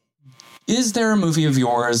 is there a movie of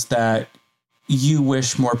yours that you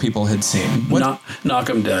wish more people had seen? Knock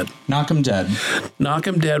 'em Dead. Knock 'em Dead. Knock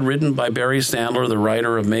 'em Dead, written by Barry Sandler, the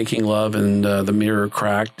writer of Making Love and The Mirror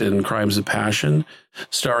Cracked and Crimes of Passion,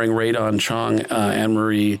 starring Radon Chong,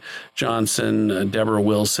 Anne-Marie Johnson, Deborah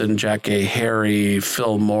Wilson, Jack A. Harry,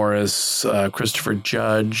 Phil Morris, Christopher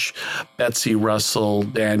Judge, Betsy Russell,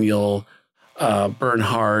 Daniel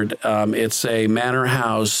Bernhard. It's a Manor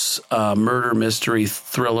House murder mystery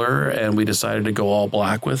thriller, and we decided to go all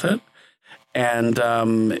black with it. And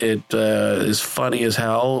it is funny as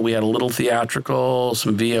hell. We had a little theatrical,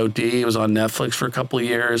 some VOD. It was on Netflix for a couple of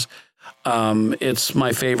years. It's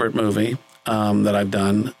my favorite movie that I've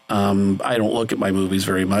done. I don't look at my movies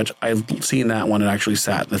very much. I've seen that one and actually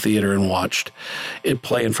sat in the theater and watched it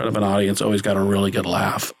play in front of an audience. Always got a really good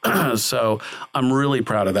laugh. So I'm really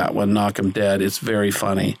proud of that one, Knock 'em Dead. It's very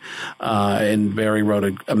funny. And Barry wrote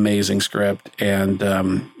an amazing script. And,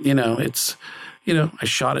 I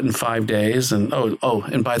shot it in 5 days. And,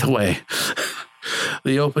 and by the way,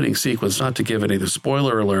 the opening sequence, not to give any of the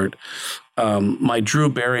spoiler alert, my Drew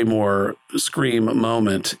Barrymore scream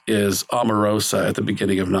moment is Omarosa at the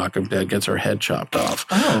beginning of Knock 'em Dead gets her head chopped off.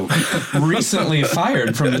 Oh, recently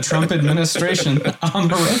fired from the Trump administration,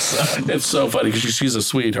 Omarosa. It's so funny because she's a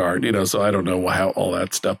sweetheart, so I don't know how all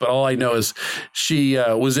that stuff. But all I know is she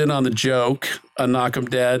was in on the joke on Knock 'em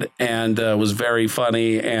Dead and was very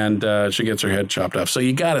funny, and she gets her head chopped off. So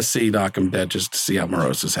you got to see Knock 'em Dead just to see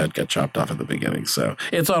Omarosa's head get chopped off at the beginning. So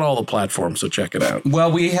it's on all the platforms, so check it out. Well,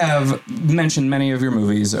 we have mentioned many of your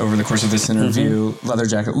movies over the course of this interview. Leather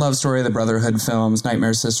Jacket Love Story, the Brotherhood films,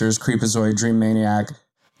 Nightmare Sisters, Creepazoid, Dream Maniac.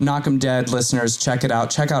 Knock 'em Dead, listeners, check it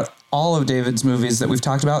out. Check out all of David's movies that we've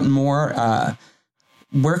talked about and more.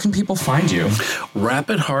 Where can people find you?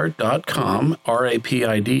 RapidHeart.com,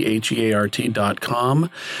 RapidHeart.com.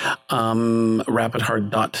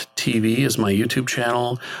 RapidHeart.tv is my YouTube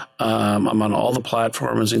channel. I'm on all the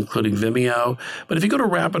platforms, including Vimeo. But if you go to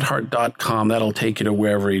RapidHeart.com, that'll take you to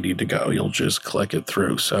wherever you need to go. You'll just click it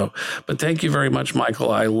through. But thank you very much,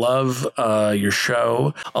 Michael. I love your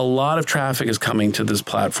show. A lot of traffic is coming to this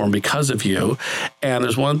platform because of you. And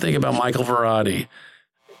there's one thing about Michael Varrati.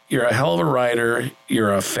 You're a hell of a writer.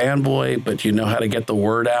 You're a fanboy, but you know how to get the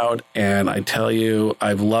word out. And I tell you,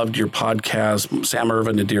 I've loved your podcast. Sam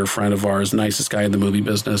Irvin, a dear friend of ours, nicest guy in the movie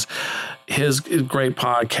business. His great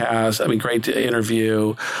podcast. Great to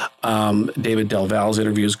interview. David Del Val's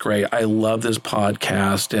interview is great. I love this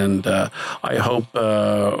podcast, and I hope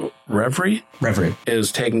Reverie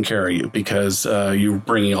is taking care of you because you're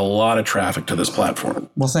bringing a lot of traffic to this platform.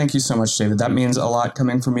 Well, thank you so much, David. That means a lot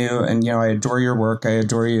coming from you, and I adore your work. I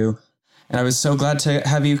adore you, and I was so glad to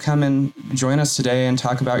have you come and join us today and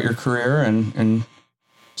talk about your career and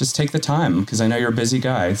just take the time because I know you're a busy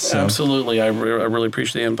guy. So. Absolutely. I really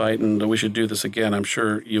appreciate the invite, and we should do this again. I'm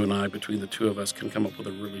sure you and I, between the two of us, can come up with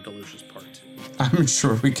a really delicious part two. I'm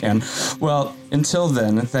sure we can. Well, until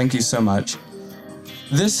then, thank you so much.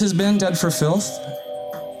 This has been Dead for Filth.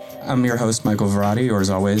 I'm your host, Michael Varrati, yours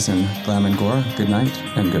always in glam and gore. Good night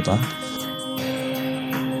and good luck.